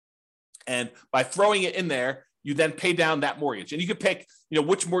 And by throwing it in there, you then pay down that mortgage. And you can pick,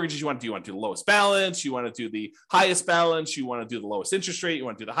 which mortgages you want to do. You want to do the lowest balance, you want to do the highest balance, you want to do the lowest interest rate, you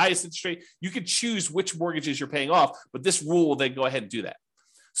want to do the highest interest rate. You can choose which mortgages you're paying off, but this rule will then go ahead and do that.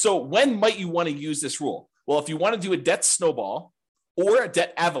 So when might you want to use this rule? Well, if you want to do a debt snowball or a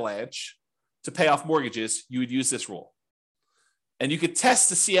debt avalanche to pay off mortgages, you would use this rule. And you could test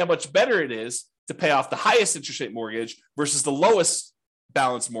to see how much better it is to pay off the highest interest rate mortgage versus the lowest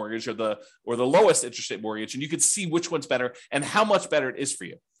balance mortgage or the lowest interest rate mortgage. And you could see which one's better and how much better it is for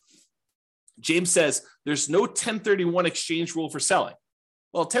you. James says there's no 1031 exchange rule for selling.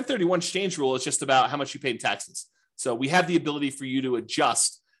 Well, 1031 exchange rule is just about how much you pay in taxes. So we have the ability for you to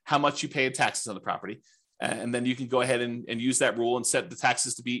adjust how much you pay in taxes on the property. And then you can go ahead and use that rule and set the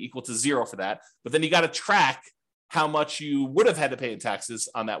taxes to be equal to 0 for that. But then you got to track how much you would have had to pay in taxes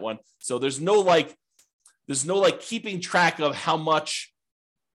on that one. So there's no keeping track of how much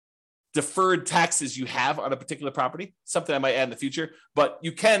deferred taxes you have on a particular property, something I might add in the future, but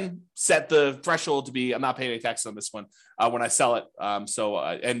you can set the threshold to be, I'm not paying any taxes on this one when I sell it.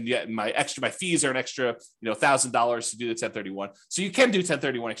 And yet my fees are an extra, $1,000 to do the 1031. So you can do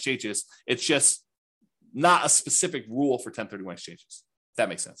 1031 exchanges. It's just not a specific rule for 1031 exchanges. If that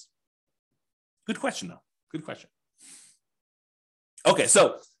makes sense. Good question though. Good question. Okay.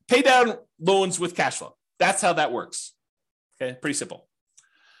 So pay down loans with cash flow. That's how that works. Okay. Pretty simple.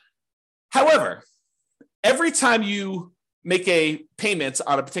 However, every time you make a payment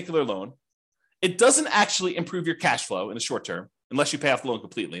on a particular loan, it doesn't actually improve your cash flow in the short term, unless you pay off the loan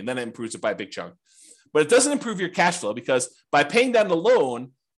completely, and then it improves it by a big chunk. But it doesn't improve your cash flow because by paying down the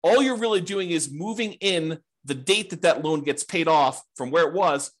loan, all you're really doing is moving in the date that loan gets paid off from where it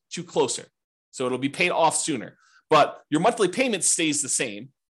was to closer. So it'll be paid off sooner. But your monthly payment stays the same.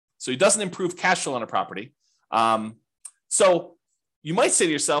 So it doesn't improve cash flow on a property. So you might say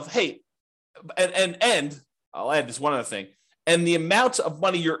to yourself, hey, and I'll add this one other thing. And the amount of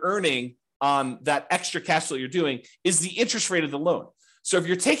money you're earning on that extra cash flow you're doing is the interest rate of the loan. So if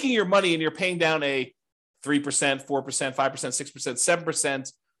you're taking your money and you're paying down a 3%, 4%, 5%, 6%,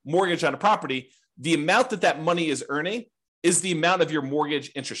 7% mortgage on a property, the amount that money is earning is the amount of your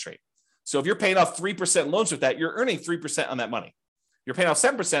mortgage interest rate. So if you're paying off 3% loans with that, you're earning 3% on that money. You're paying off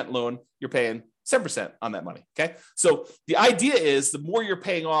 7% loan, you're paying 7% on that money. Okay. So the idea is the more you're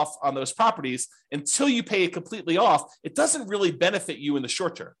paying off on those properties until you pay it completely off, it doesn't really benefit you in the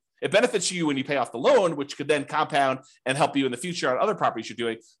short term. It benefits you when you pay off the loan, which could then compound and help you in the future on other properties you're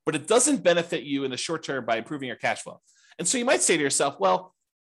doing, but it doesn't benefit you in the short term by improving your cash flow. And so you might say to yourself, well,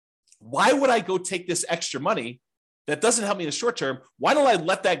 why would I go take this extra money that doesn't help me in the short term? Why don't I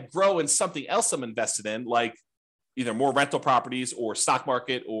let that grow in something else I'm invested in, like either more rental properties or stock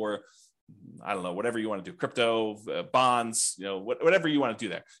market or I don't know, whatever you want to do, crypto, bonds, whatever you want to do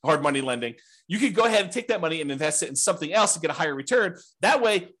there, hard money lending. You could go ahead and take that money and invest it in something else and get a higher return. That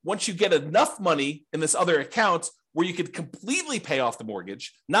way, once you get enough money in this other account where you could completely pay off the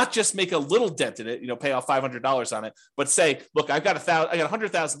mortgage, not just make a little dent in it, pay off $500 on it, but say, look, I got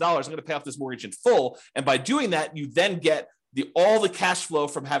 $100,000. I'm going to pay off this mortgage in full. And by doing that, you then get all the cash flow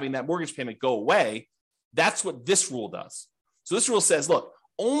from having that mortgage payment go away. That's what this rule does. So this rule says, look,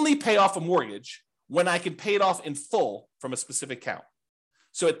 only pay off a mortgage when I can pay it off in full from a specific account.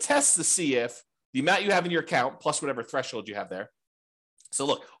 So it tests to see if the amount you have in your account plus whatever threshold you have there. So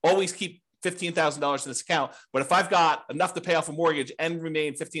look, always keep $15,000 in this account. But if I've got enough to pay off a mortgage and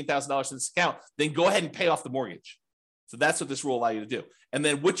remain $15,000 in this account, then go ahead and pay off the mortgage. So that's what this rule allows you to do. And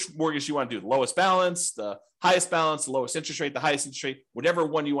then which mortgage you want to do, the lowest balance, the highest balance, the lowest interest rate, the highest interest rate, whatever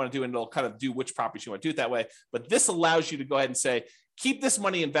one you want to do, and it'll kind of do which properties you want to do it that way. But this allows you to go ahead and say, keep this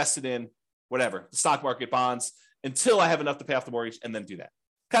money invested in whatever, the stock market, bonds, until I have enough to pay off the mortgage, and then do that.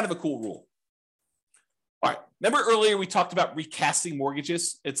 Kind of a cool rule. All right. Remember earlier we talked about recasting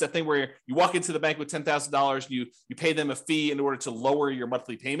mortgages? It's that thing where you walk into the bank with $10,000, you pay them a fee in order to lower your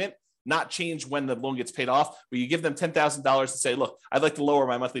monthly payment, not change when the loan gets paid off, but you give them $10,000 to say, look, I'd like to lower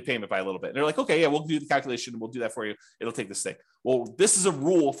my monthly payment by a little bit. And they're like, okay, yeah, we'll do the calculation. We'll do that for you. It'll take this thing. Well, this is a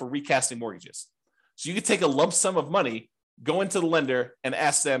rule for recasting mortgages. So you could take a lump sum of money, go into the lender and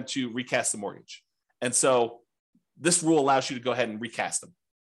ask them to recast the mortgage. And so this rule allows you to go ahead and recast them.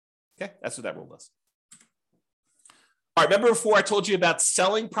 Okay, that's what that rule does. All right, remember before I told you about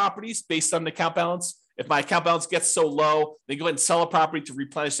selling properties based on the account balance? If my account balance gets so low, then go ahead and sell a property to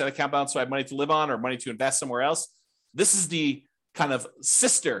replenish that account balance so I have money to live on or money to invest somewhere else. This is the kind of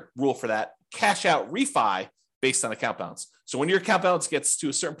sister rule for that, cash out refi based on account balance. So when your account balance gets to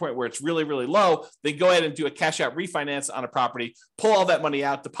a certain point where it's really, really low, then go ahead and do a cash out refinance on a property, pull all that money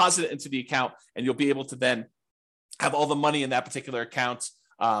out, deposit it into the account, and you'll be able to then have all the money in that particular account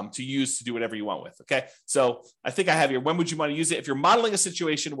to use to do whatever you want with. Okay. So I think I have here, when would you want to use it? If you're modeling a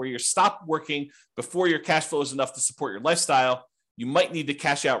situation where you're stopped working before your cash flow is enough to support your lifestyle, you might need to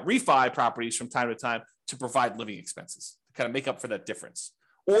cash out refi properties from time to time to provide living expenses to kind of make up for that difference.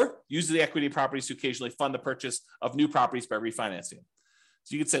 Or use the equity properties to occasionally fund the purchase of new properties by refinancing them.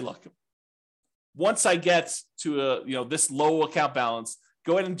 So you could say, look, once I get to this low account balance,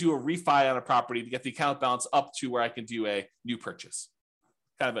 go ahead and do a refi on a property to get the account balance up to where I can do a new purchase.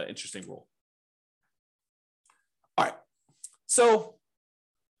 Kind of an interesting rule. All right. So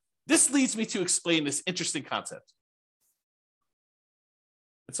this leads me to explain this interesting concept.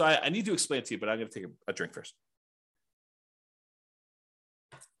 And so I need to explain it to you, but I'm going to take a drink first.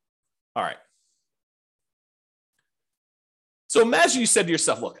 All right. So imagine you said to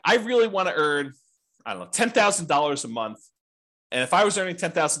yourself, look, I really want to earn, I don't know, $10,000 a month. And if I was earning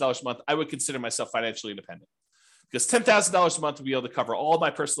 $10,000 a month, I would consider myself financially independent, because $10,000 a month would be able to cover all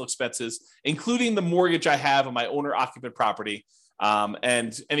my personal expenses, including the mortgage I have on my owner-occupant property,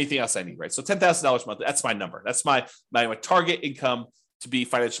 and anything else I need, right? So $10,000 a month, that's my number. That's my target income to be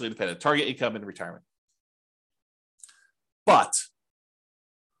financially independent, target income in retirement. But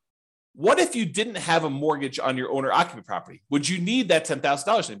what if you didn't have a mortgage on your owner-occupant property? Would you need that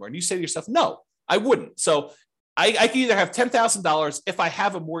 $10,000 anymore? And you say to yourself, no, I wouldn't. So I can either have $10,000 if I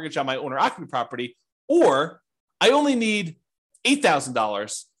have a mortgage on my owner-occupant property, or I only need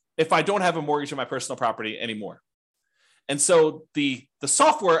 $8,000 if I don't have a mortgage on my personal property anymore. And so the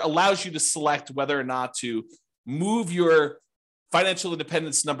software allows you to select whether or not to move your financial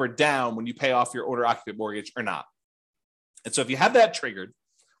independence number down when you pay off your owner-occupant mortgage or not. And so if you have that triggered,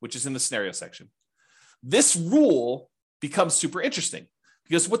 which is in the scenario section, this rule becomes super interesting,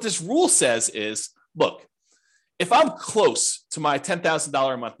 because what this rule says is, look, if I'm close to my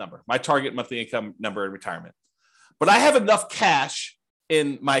 $10,000 a month number, my target monthly income number in retirement, but I have enough cash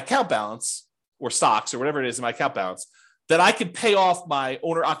in my account balance or stocks or whatever it is in my account balance that I can pay off my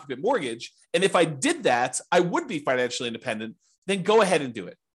owner-occupant mortgage, and if I did that, I would be financially independent, then go ahead and do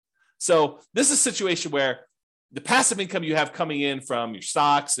it. So this is a situation where the passive income you have coming in from your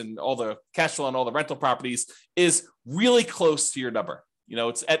stocks and all the cash flow and all the rental properties is really close to your number.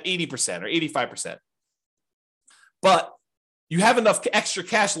 It's at 80% or 85%. But you have enough extra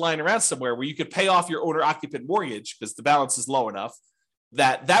cash lying around somewhere where you could pay off your owner-occupant mortgage because the balance is low enough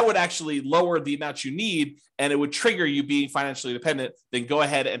that would actually lower the amount you need, and it would trigger you being financially independent. Then go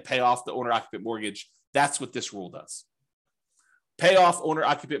ahead and pay off the owner-occupant mortgage. That's what this rule does. Pay off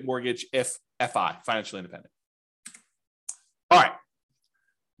owner-occupant mortgage if FI, financially independent. All right.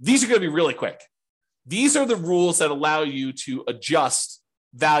 These are going to be really quick. These are the rules that allow you to adjust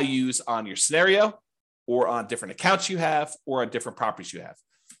values on your scenario, or on different accounts you have, or on different properties you have.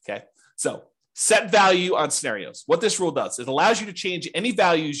 Okay. So set value on scenarios. What this rule does, it allows you to change any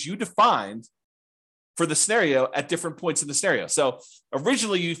values you defined for the scenario at different points in the scenario. So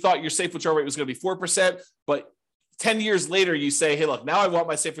originally you thought your safe withdrawal rate was going to be 4%, but 10 years later you say, hey, look, now I want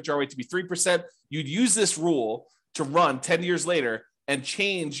my safe withdrawal rate to be 3%. You'd use this rule to run 10 years later and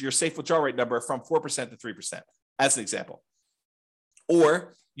change your safe withdrawal rate number from 4% to 3%, as an example.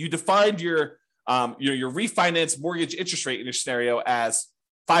 Or you defined your refinance mortgage interest rate in your scenario as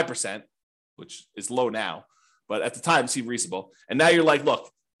 5%, which is low now, but at the time seemed reasonable. And now you're like, look,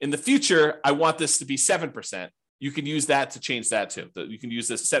 in the future, I want this to be 7%. You can use that to change that too. You can use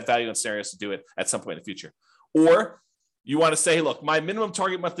this set value on scenarios to do it at some point in the future. Or you want to say, hey, look, my minimum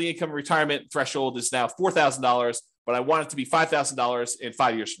target monthly income retirement threshold is now $4,000, but I want it to be $5,000 in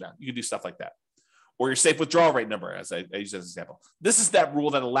 5 years from now. You can do stuff like that. Or your safe withdrawal rate number, as I use as an example. This is that rule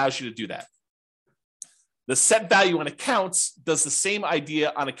that allows you to do that. The set value on accounts does the same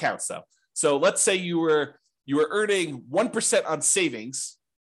idea on accounts, though. So let's say you were earning 1% on savings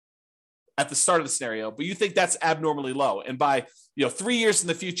at the start of the scenario, but you think that's abnormally low. And by 3 years in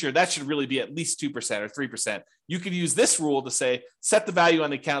the future, that should really be at least 2% or 3%. You could use this rule to say, set the value on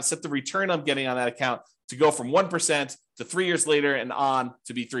the account, set the return I'm getting on that account to go from 1% to 3 years later and on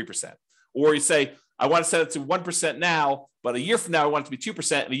to be 3%. Or you say, I want to set it to 1% now, but a year from now, I want it to be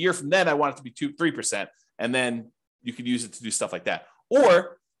 2%. And a year from then, I want it to be 3%. And then you could use it to do stuff like that.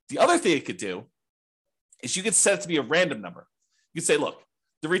 Or the other thing it could do is you could set it to be a random number. You could say, look,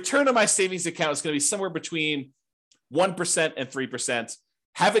 the return on my savings account is going to be somewhere between 1% and 3%.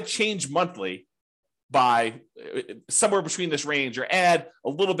 Have it change monthly by somewhere between this range, or add a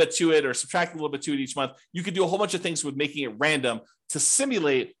little bit to it or subtract a little bit to it each month. You could do a whole bunch of things with making it random to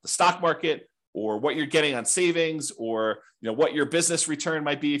simulate the stock market, or what you're getting on savings, or what your business return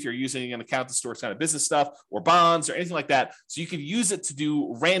might be if you're using an account to store kind of business stuff, or bonds, or anything like that. So you could use it to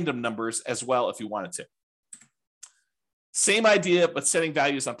do random numbers as well if you wanted to. Same idea, but setting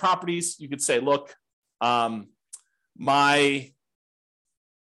values on properties. You could say, look, my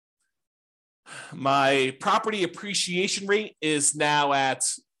property appreciation rate is now at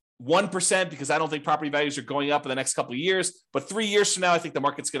 1% because I don't think property values are going up in the next couple of years. But 3 years from now, I think the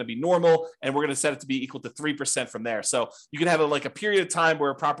market's going to be normal, and we're going to set it to be equal to 3% from there. So you can have a period of time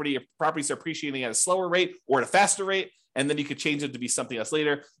where properties are appreciating at a slower rate or at a faster rate, and then you could change it to be something else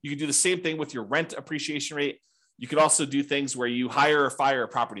later. You can do the same thing with your rent appreciation rate. You could also do things where you hire or fire a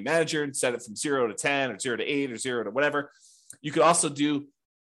property manager and set it from 0 to 10 or 0 to 8 or 0 to whatever. You could also do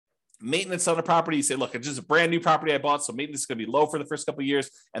maintenance on a property. You say, look, it's just a brand new property I bought, so maintenance is going to be low for the first couple of years,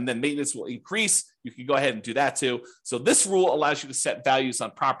 and then maintenance will increase. You can go ahead and do that too. So this rule allows you to set values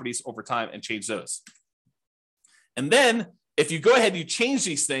on properties over time and change those. And then if you go ahead and you change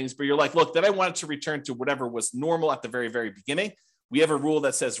these things, but you're like, look, then I want it to return to whatever was normal at the very, very beginning, we have a rule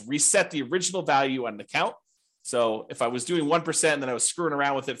that says reset the original value on an account. So if I was doing 1% and then I was screwing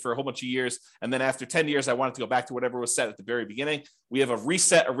around with it for a whole bunch of years, and then after 10 years, I wanted to go back to whatever was set at the very beginning, we have a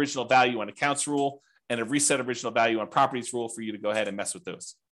reset original value on accounts rule and a reset original value on properties rule for you to go ahead and mess with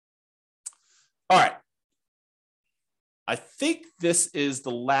those. All right. I think this is the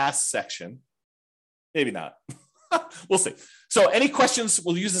last section. Maybe not. We'll see. So any questions?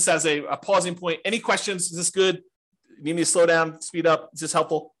 We'll use this as a pausing point. Any questions? Is this good? You need me to slow down, speed up? Is this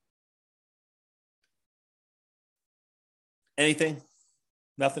helpful? Anything?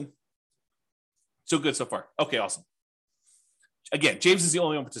 Nothing? So good so far. Okay, awesome. Again, James is the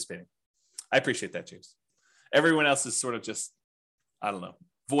only one participating. I appreciate that, James. Everyone else is sort of just, I don't know,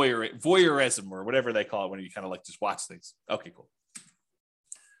 voyeurism or whatever they call it when you kind of like just watch things. Okay, cool.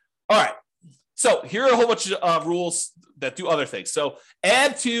 All right. So here are a whole bunch of rules that do other things. So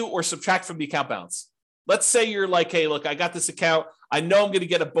add to or subtract from the account balance. Let's say you're like, hey, look, I got this account. I know I'm going to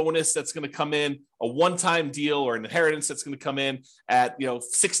get a bonus that's going to come in, a one-time deal or an inheritance that's going to come in at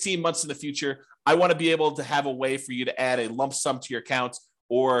 16 months in the future. I want to be able to have a way for you to add a lump sum to your account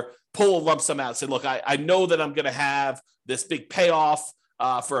or pull a lump sum out and say, look, I know that I'm going to have this big payoff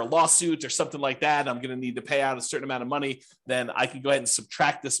for a lawsuit or something like that. I'm going to need to pay out a certain amount of money. Then I can go ahead and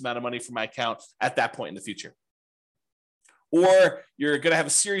subtract this amount of money from my account at that point in the future. Or you're going to have a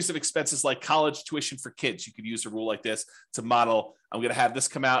series of expenses like college tuition for kids. You could use a rule like this to model, I'm going to have this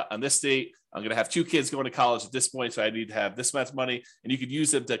come out on this date. I'm going to have 2 kids going to college at this point, so I need to have this much money. And you could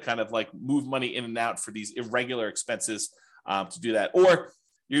use them to kind of like move money in and out for these irregular expenses to do that. Or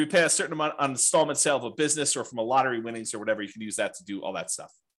you pay a certain amount on installment sale of a business or from a lottery winnings or whatever. You can use that to do all that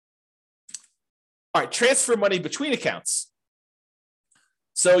stuff. All right, transfer money between accounts.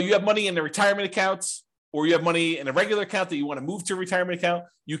 So you have money in the retirement accounts, or you have money in a regular account that you want to move to a retirement account.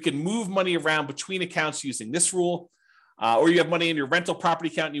 You can move money around between accounts using this rule. Or you have money in your rental property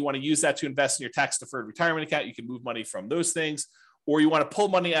account and you want to use that to invest in your tax-deferred retirement account. You can move money from those things. Or you want to pull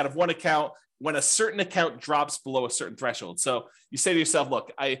money out of one account when a certain account drops below a certain threshold. So you say to yourself,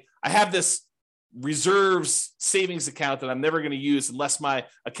 look, I have this reserves savings account that I'm never going to use unless my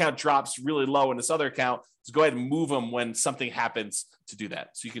account drops really low in this other account. So go ahead and move them when something happens to do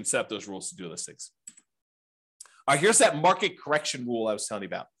that. So you can set up those rules to do those things. All right, here's that market correction rule I was telling you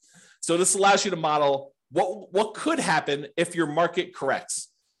about. So this allows you to model what could happen if your market corrects.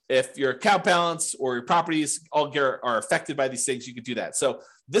 If your account balance or your properties all are affected by these things, you could do that. So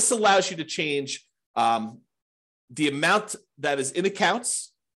this allows you to change the amount that is in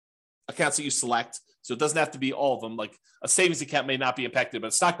accounts that you select. So it doesn't have to be all of them. Like a savings account may not be affected, but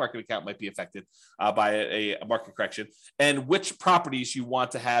a stock market account might be affected by a market correction. And which properties you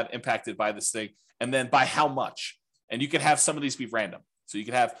want to have impacted by this thing, and then by how much. And you can have some of these be random. So you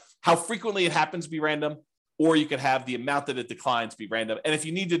can have how frequently it happens be random, or you could have the amount that it declines be random. And if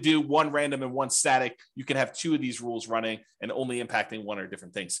you need to do one random and one static, you can have 2 of these rules running and only impacting one or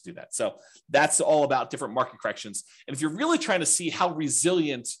different things to do that. So that's all about different market corrections. And if you're really trying to see how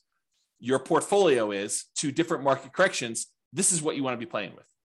resilient your portfolio is to different market corrections, this is what you want to be playing with.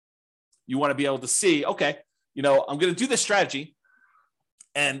 You want to be able to see, okay, I'm going to do this strategy.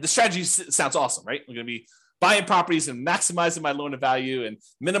 And the strategy sounds awesome, right? I'm going to be buying properties and maximizing my loan to value and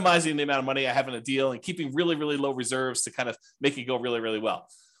minimizing the amount of money I have in a deal and keeping really, really low reserves to kind of make it go really, really well.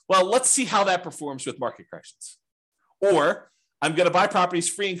 Well, let's see how that performs with market corrections. Or I'm going to buy properties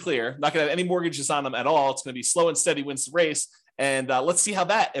free and clear, not going to have any mortgages on them at all. It's going to be slow and steady wins the race. And let's see how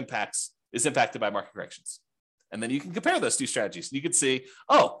that is impacted by market corrections. And then you can compare those 2 strategies. And you can see,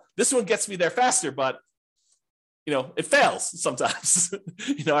 oh, this one gets me there faster, but it fails sometimes.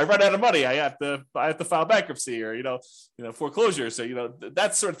 I run out of money. I have to file bankruptcy or, foreclosure. So,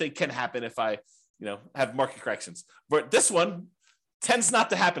 that sort of thing can happen if I, have market corrections. But this one, tends not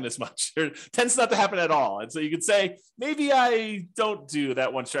to happen as much, or tends not to happen at all. And so you could say, maybe I don't do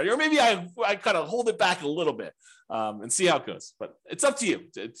that one strategy, or maybe I kind of hold it back a little bit and see how it goes. But it's up to you.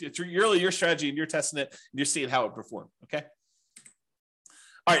 It's really your strategy, and you're testing it, and you're seeing how it performs. Okay.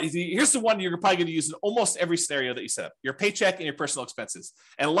 All right, here's the one you're probably going to use in almost every scenario that you set up: your paycheck and your personal expenses.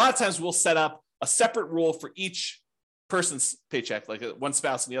 And a lot of times we'll set up a separate rule for each person's paycheck, like one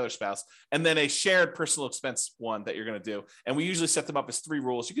spouse and the other spouse, and then a shared personal expense one that you're going to do. And we usually set them up as 3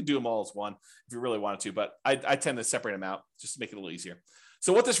 rules. You could do them all as one if you really wanted to, but I tend to separate them out just to make it a little easier.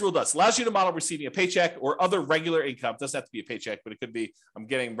 So what this rule does, allows you to model receiving a paycheck or other regular income. It doesn't have to be a paycheck, but it could be, I'm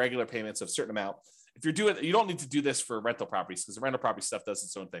getting regular payments of a certain amount. If you're doing, you don't need to do this for rental properties, because the rental property stuff does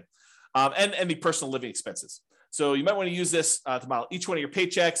its own thing. And any personal living expenses. So you might want to use this to model each one of your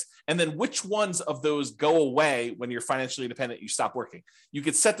paychecks, and then which ones of those go away when you're financially independent, you stop working. You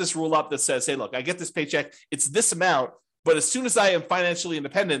could set this rule up that says, hey, look, I get this paycheck, it's this amount, but as soon as I am financially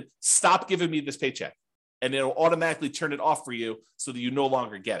independent, stop giving me this paycheck. And it'll automatically turn it off for you so that you no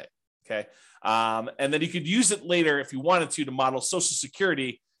longer get it, okay? And then you could use it later if you wanted to model Social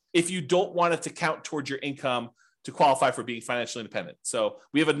Security if you don't want it to count towards your income to qualify for being financially independent. So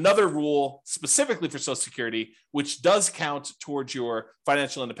we have another rule specifically for Social Security, which does count towards your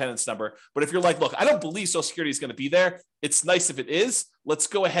financial independence number. But if you're like, look, I don't believe Social Security is going to be there, it's nice if it is. Let's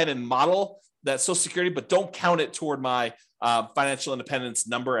go ahead and model that Social Security, but don't count it toward my financial independence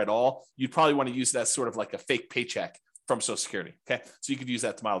number at all. You'd probably want to use that sort of like a fake paycheck from Social Security. Okay. So you could use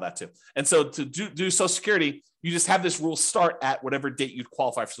that to model that too. And so to do Social Security, you just have this rule start at whatever date you'd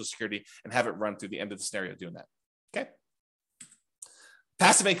qualify for Social Security and have it run through the end of the scenario doing that. Okay.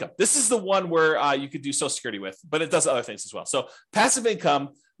 Passive income. This is the one where you could do Social Security with, but it does other things as well. So passive income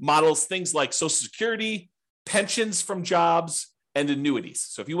models things like Social Security, pensions from jobs, and annuities.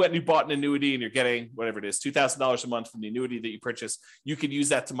 So if you went and you bought an annuity and you're getting whatever it is, $2,000 a month from the annuity that you purchased, you could use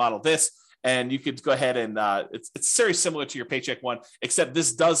that to model this. And you could go ahead and it's very similar to your paycheck one, except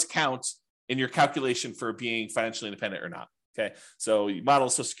this does count in your calculation for being financially independent or not. Okay, so you model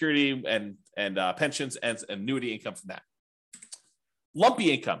Social Security and pensions and annuity income from that.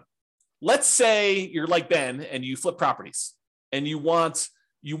 Lumpy income. Let's say you're like Ben and you flip properties, and you want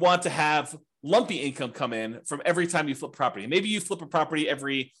to have lumpy income come in from every time you flip property. Maybe you flip a property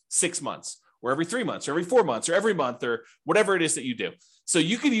every 6 months, or every 3 months, or every 4 months, or every month, or whatever it is that you do. So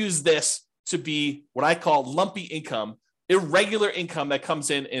you could use this to be what I call lumpy income, irregular income that comes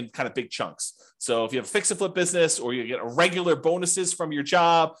in kind of big chunks. So if you have a fix and flip business, or you get irregular bonuses from your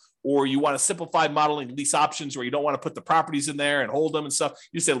job, or you want to simplify modeling lease options where you don't want to put the properties in there and hold them and stuff,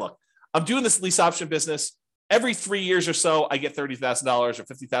 you say, look, I'm doing this lease option business. Every 3 years or so, I get $30,000 or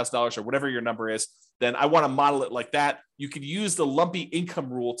 $50,000 or whatever your number is. Then I want to model it like that. You could use the lumpy income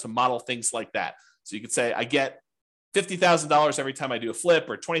rule to model things like that. So you could say, I get $50,000 every time I do a flip,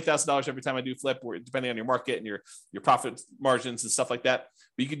 or $20,000 every time I do a flip, or depending on your market and your profit margins and stuff like that.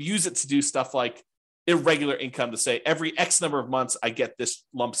 But you could use it to do stuff like irregular income, to say every X number of months, I get this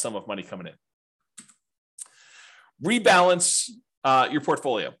lump sum of money coming in. Rebalance your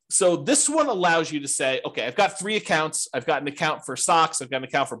portfolio. So this one allows you to say, okay, I've got 3 accounts. I've got an account for stocks. I've got an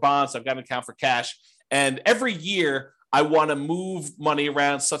account for bonds. I've got an account for cash. And every year I want to move money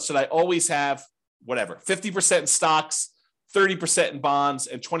around such that I always have whatever, 50% in stocks, 30% in bonds,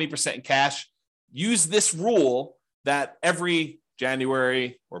 and 20% in cash. Use this rule that every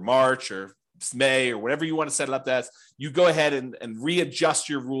January or March or May or whatever you want to set it up as, you go ahead and readjust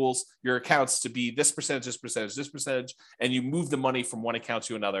your rules, your accounts to be this percentage, this percentage, this percentage, and you move the money from one account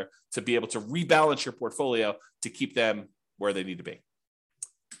to another to be able to rebalance your portfolio to keep them where they need to be.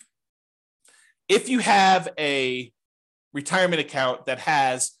 If you have a retirement account that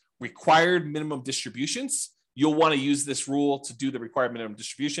has required minimum distributions, you'll want to use this rule to do the required minimum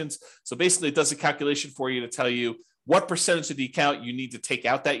distributions. So basically it does a calculation for you to tell you what percentage of the account you need to take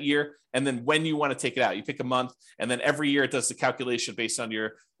out that year, and then when you want to take it out. You pick a month, and then every year it does the calculation based on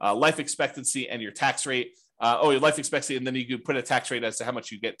your life expectancy and your tax rate. Your life expectancy, and then you could put a tax rate as to how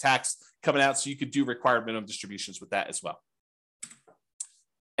much you get taxed coming out, so you could do required minimum distributions with that as well.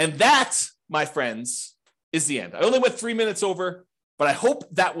 And that, my friends, is the end. I only went 3 minutes over, but I hope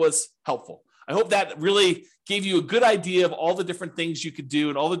that was helpful. I hope that really gave you a good idea of all the different things you could do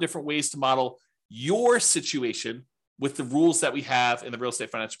and all the different ways to model your situation with the rules that we have in the Real Estate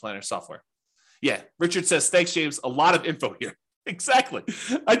Financial Planner software. Yeah, Richard says, thanks, James. A lot of info here. Exactly.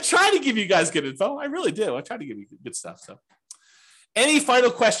 I try to give you guys good info. I really do. I try to give you good stuff. So, any final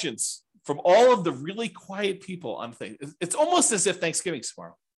questions from all of the really quiet people on things? It's almost as if Thanksgiving's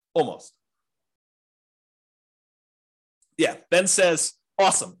tomorrow. Almost. Yeah, Ben says,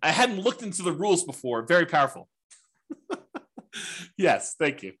 awesome. I hadn't looked into the rules before. Very powerful. Yes,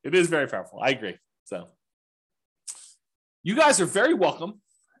 thank you. It is very powerful. I agree. So you guys are very welcome.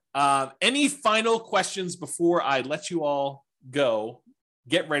 Any final questions before I let you all go?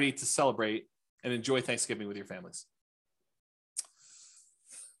 Get ready to celebrate and enjoy Thanksgiving with your families.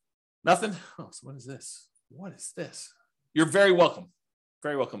 Nothing? Oh, so what is this? What is this? You're very welcome.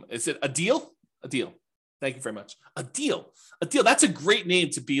 Very welcome. Is it a deal? A deal. Thank you very much. A deal. A deal. That's a great name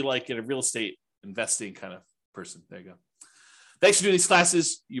to be like in a real estate investing kind of person. There you go. Thanks for doing these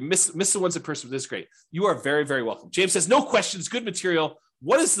classes. You miss the ones in person. This is great. You are very, very welcome. James says, no questions, good material.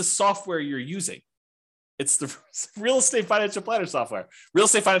 What is the software you're using? It's the Real Estate Financial Planner software,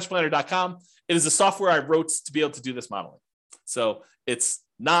 realestatefinancialplanner.com. It is the software I wrote to be able to do this modeling. So it's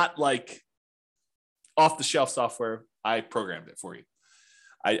not like off-the-shelf software. I programmed it for you.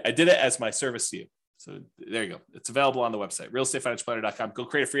 I did it as my service to you. So there you go. It's available on the website, realestatefinancialplanner.com. Go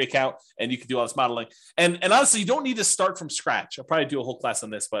create a free account and you can do all this modeling. And honestly, you don't need to start from scratch. I'll probably do a whole class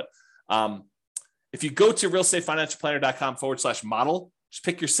on this, but if you go to realestatefinancialplanner.com/model, just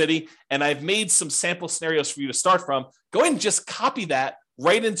pick your city. And I've made some sample scenarios for you to start from. Go ahead and just copy that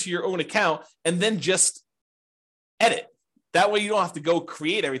right into your own account and then just edit. That way you don't have to go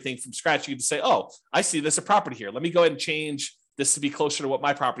create everything from scratch. You can say, oh, I see there's a property here. Let me go ahead and change this to be closer to what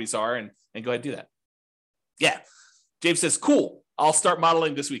my properties are and go ahead and do that. Yeah. James says, cool. I'll start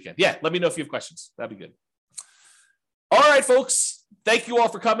modeling this weekend. Yeah. Let me know if you have questions. That'd be good. All right, folks. Thank you all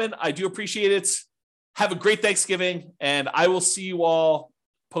for coming. I do appreciate it. Have a great Thanksgiving, and I will see you all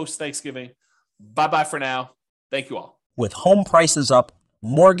post-Thanksgiving. Bye-bye for now. Thank you all. With home prices up,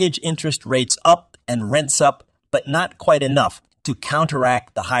 mortgage interest rates up, and rents up, but not quite enough to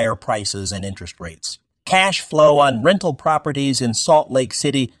counteract the higher prices and interest rates. Cash flow on rental properties in Salt Lake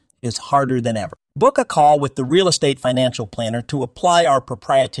City is harder than ever. Book a call with the Real Estate Financial Planner to apply our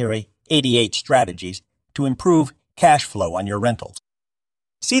proprietary 88 strategies to improve cash flow on your rentals.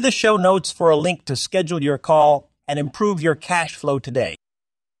 See the show notes for a link to schedule your call and improve your cash flow today.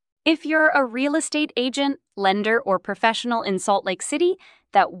 If you're a real estate agent, lender, or professional in Salt Lake City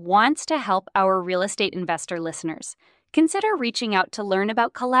that wants to help our real estate investor listeners, consider reaching out to learn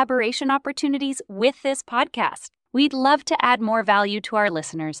about collaboration opportunities with this podcast. We'd love to add more value to our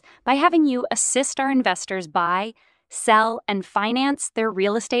listeners by having you assist our investors buy, sell, and finance their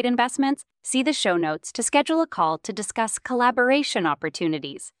real estate investments. See the show notes to schedule a call to discuss collaboration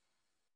opportunities.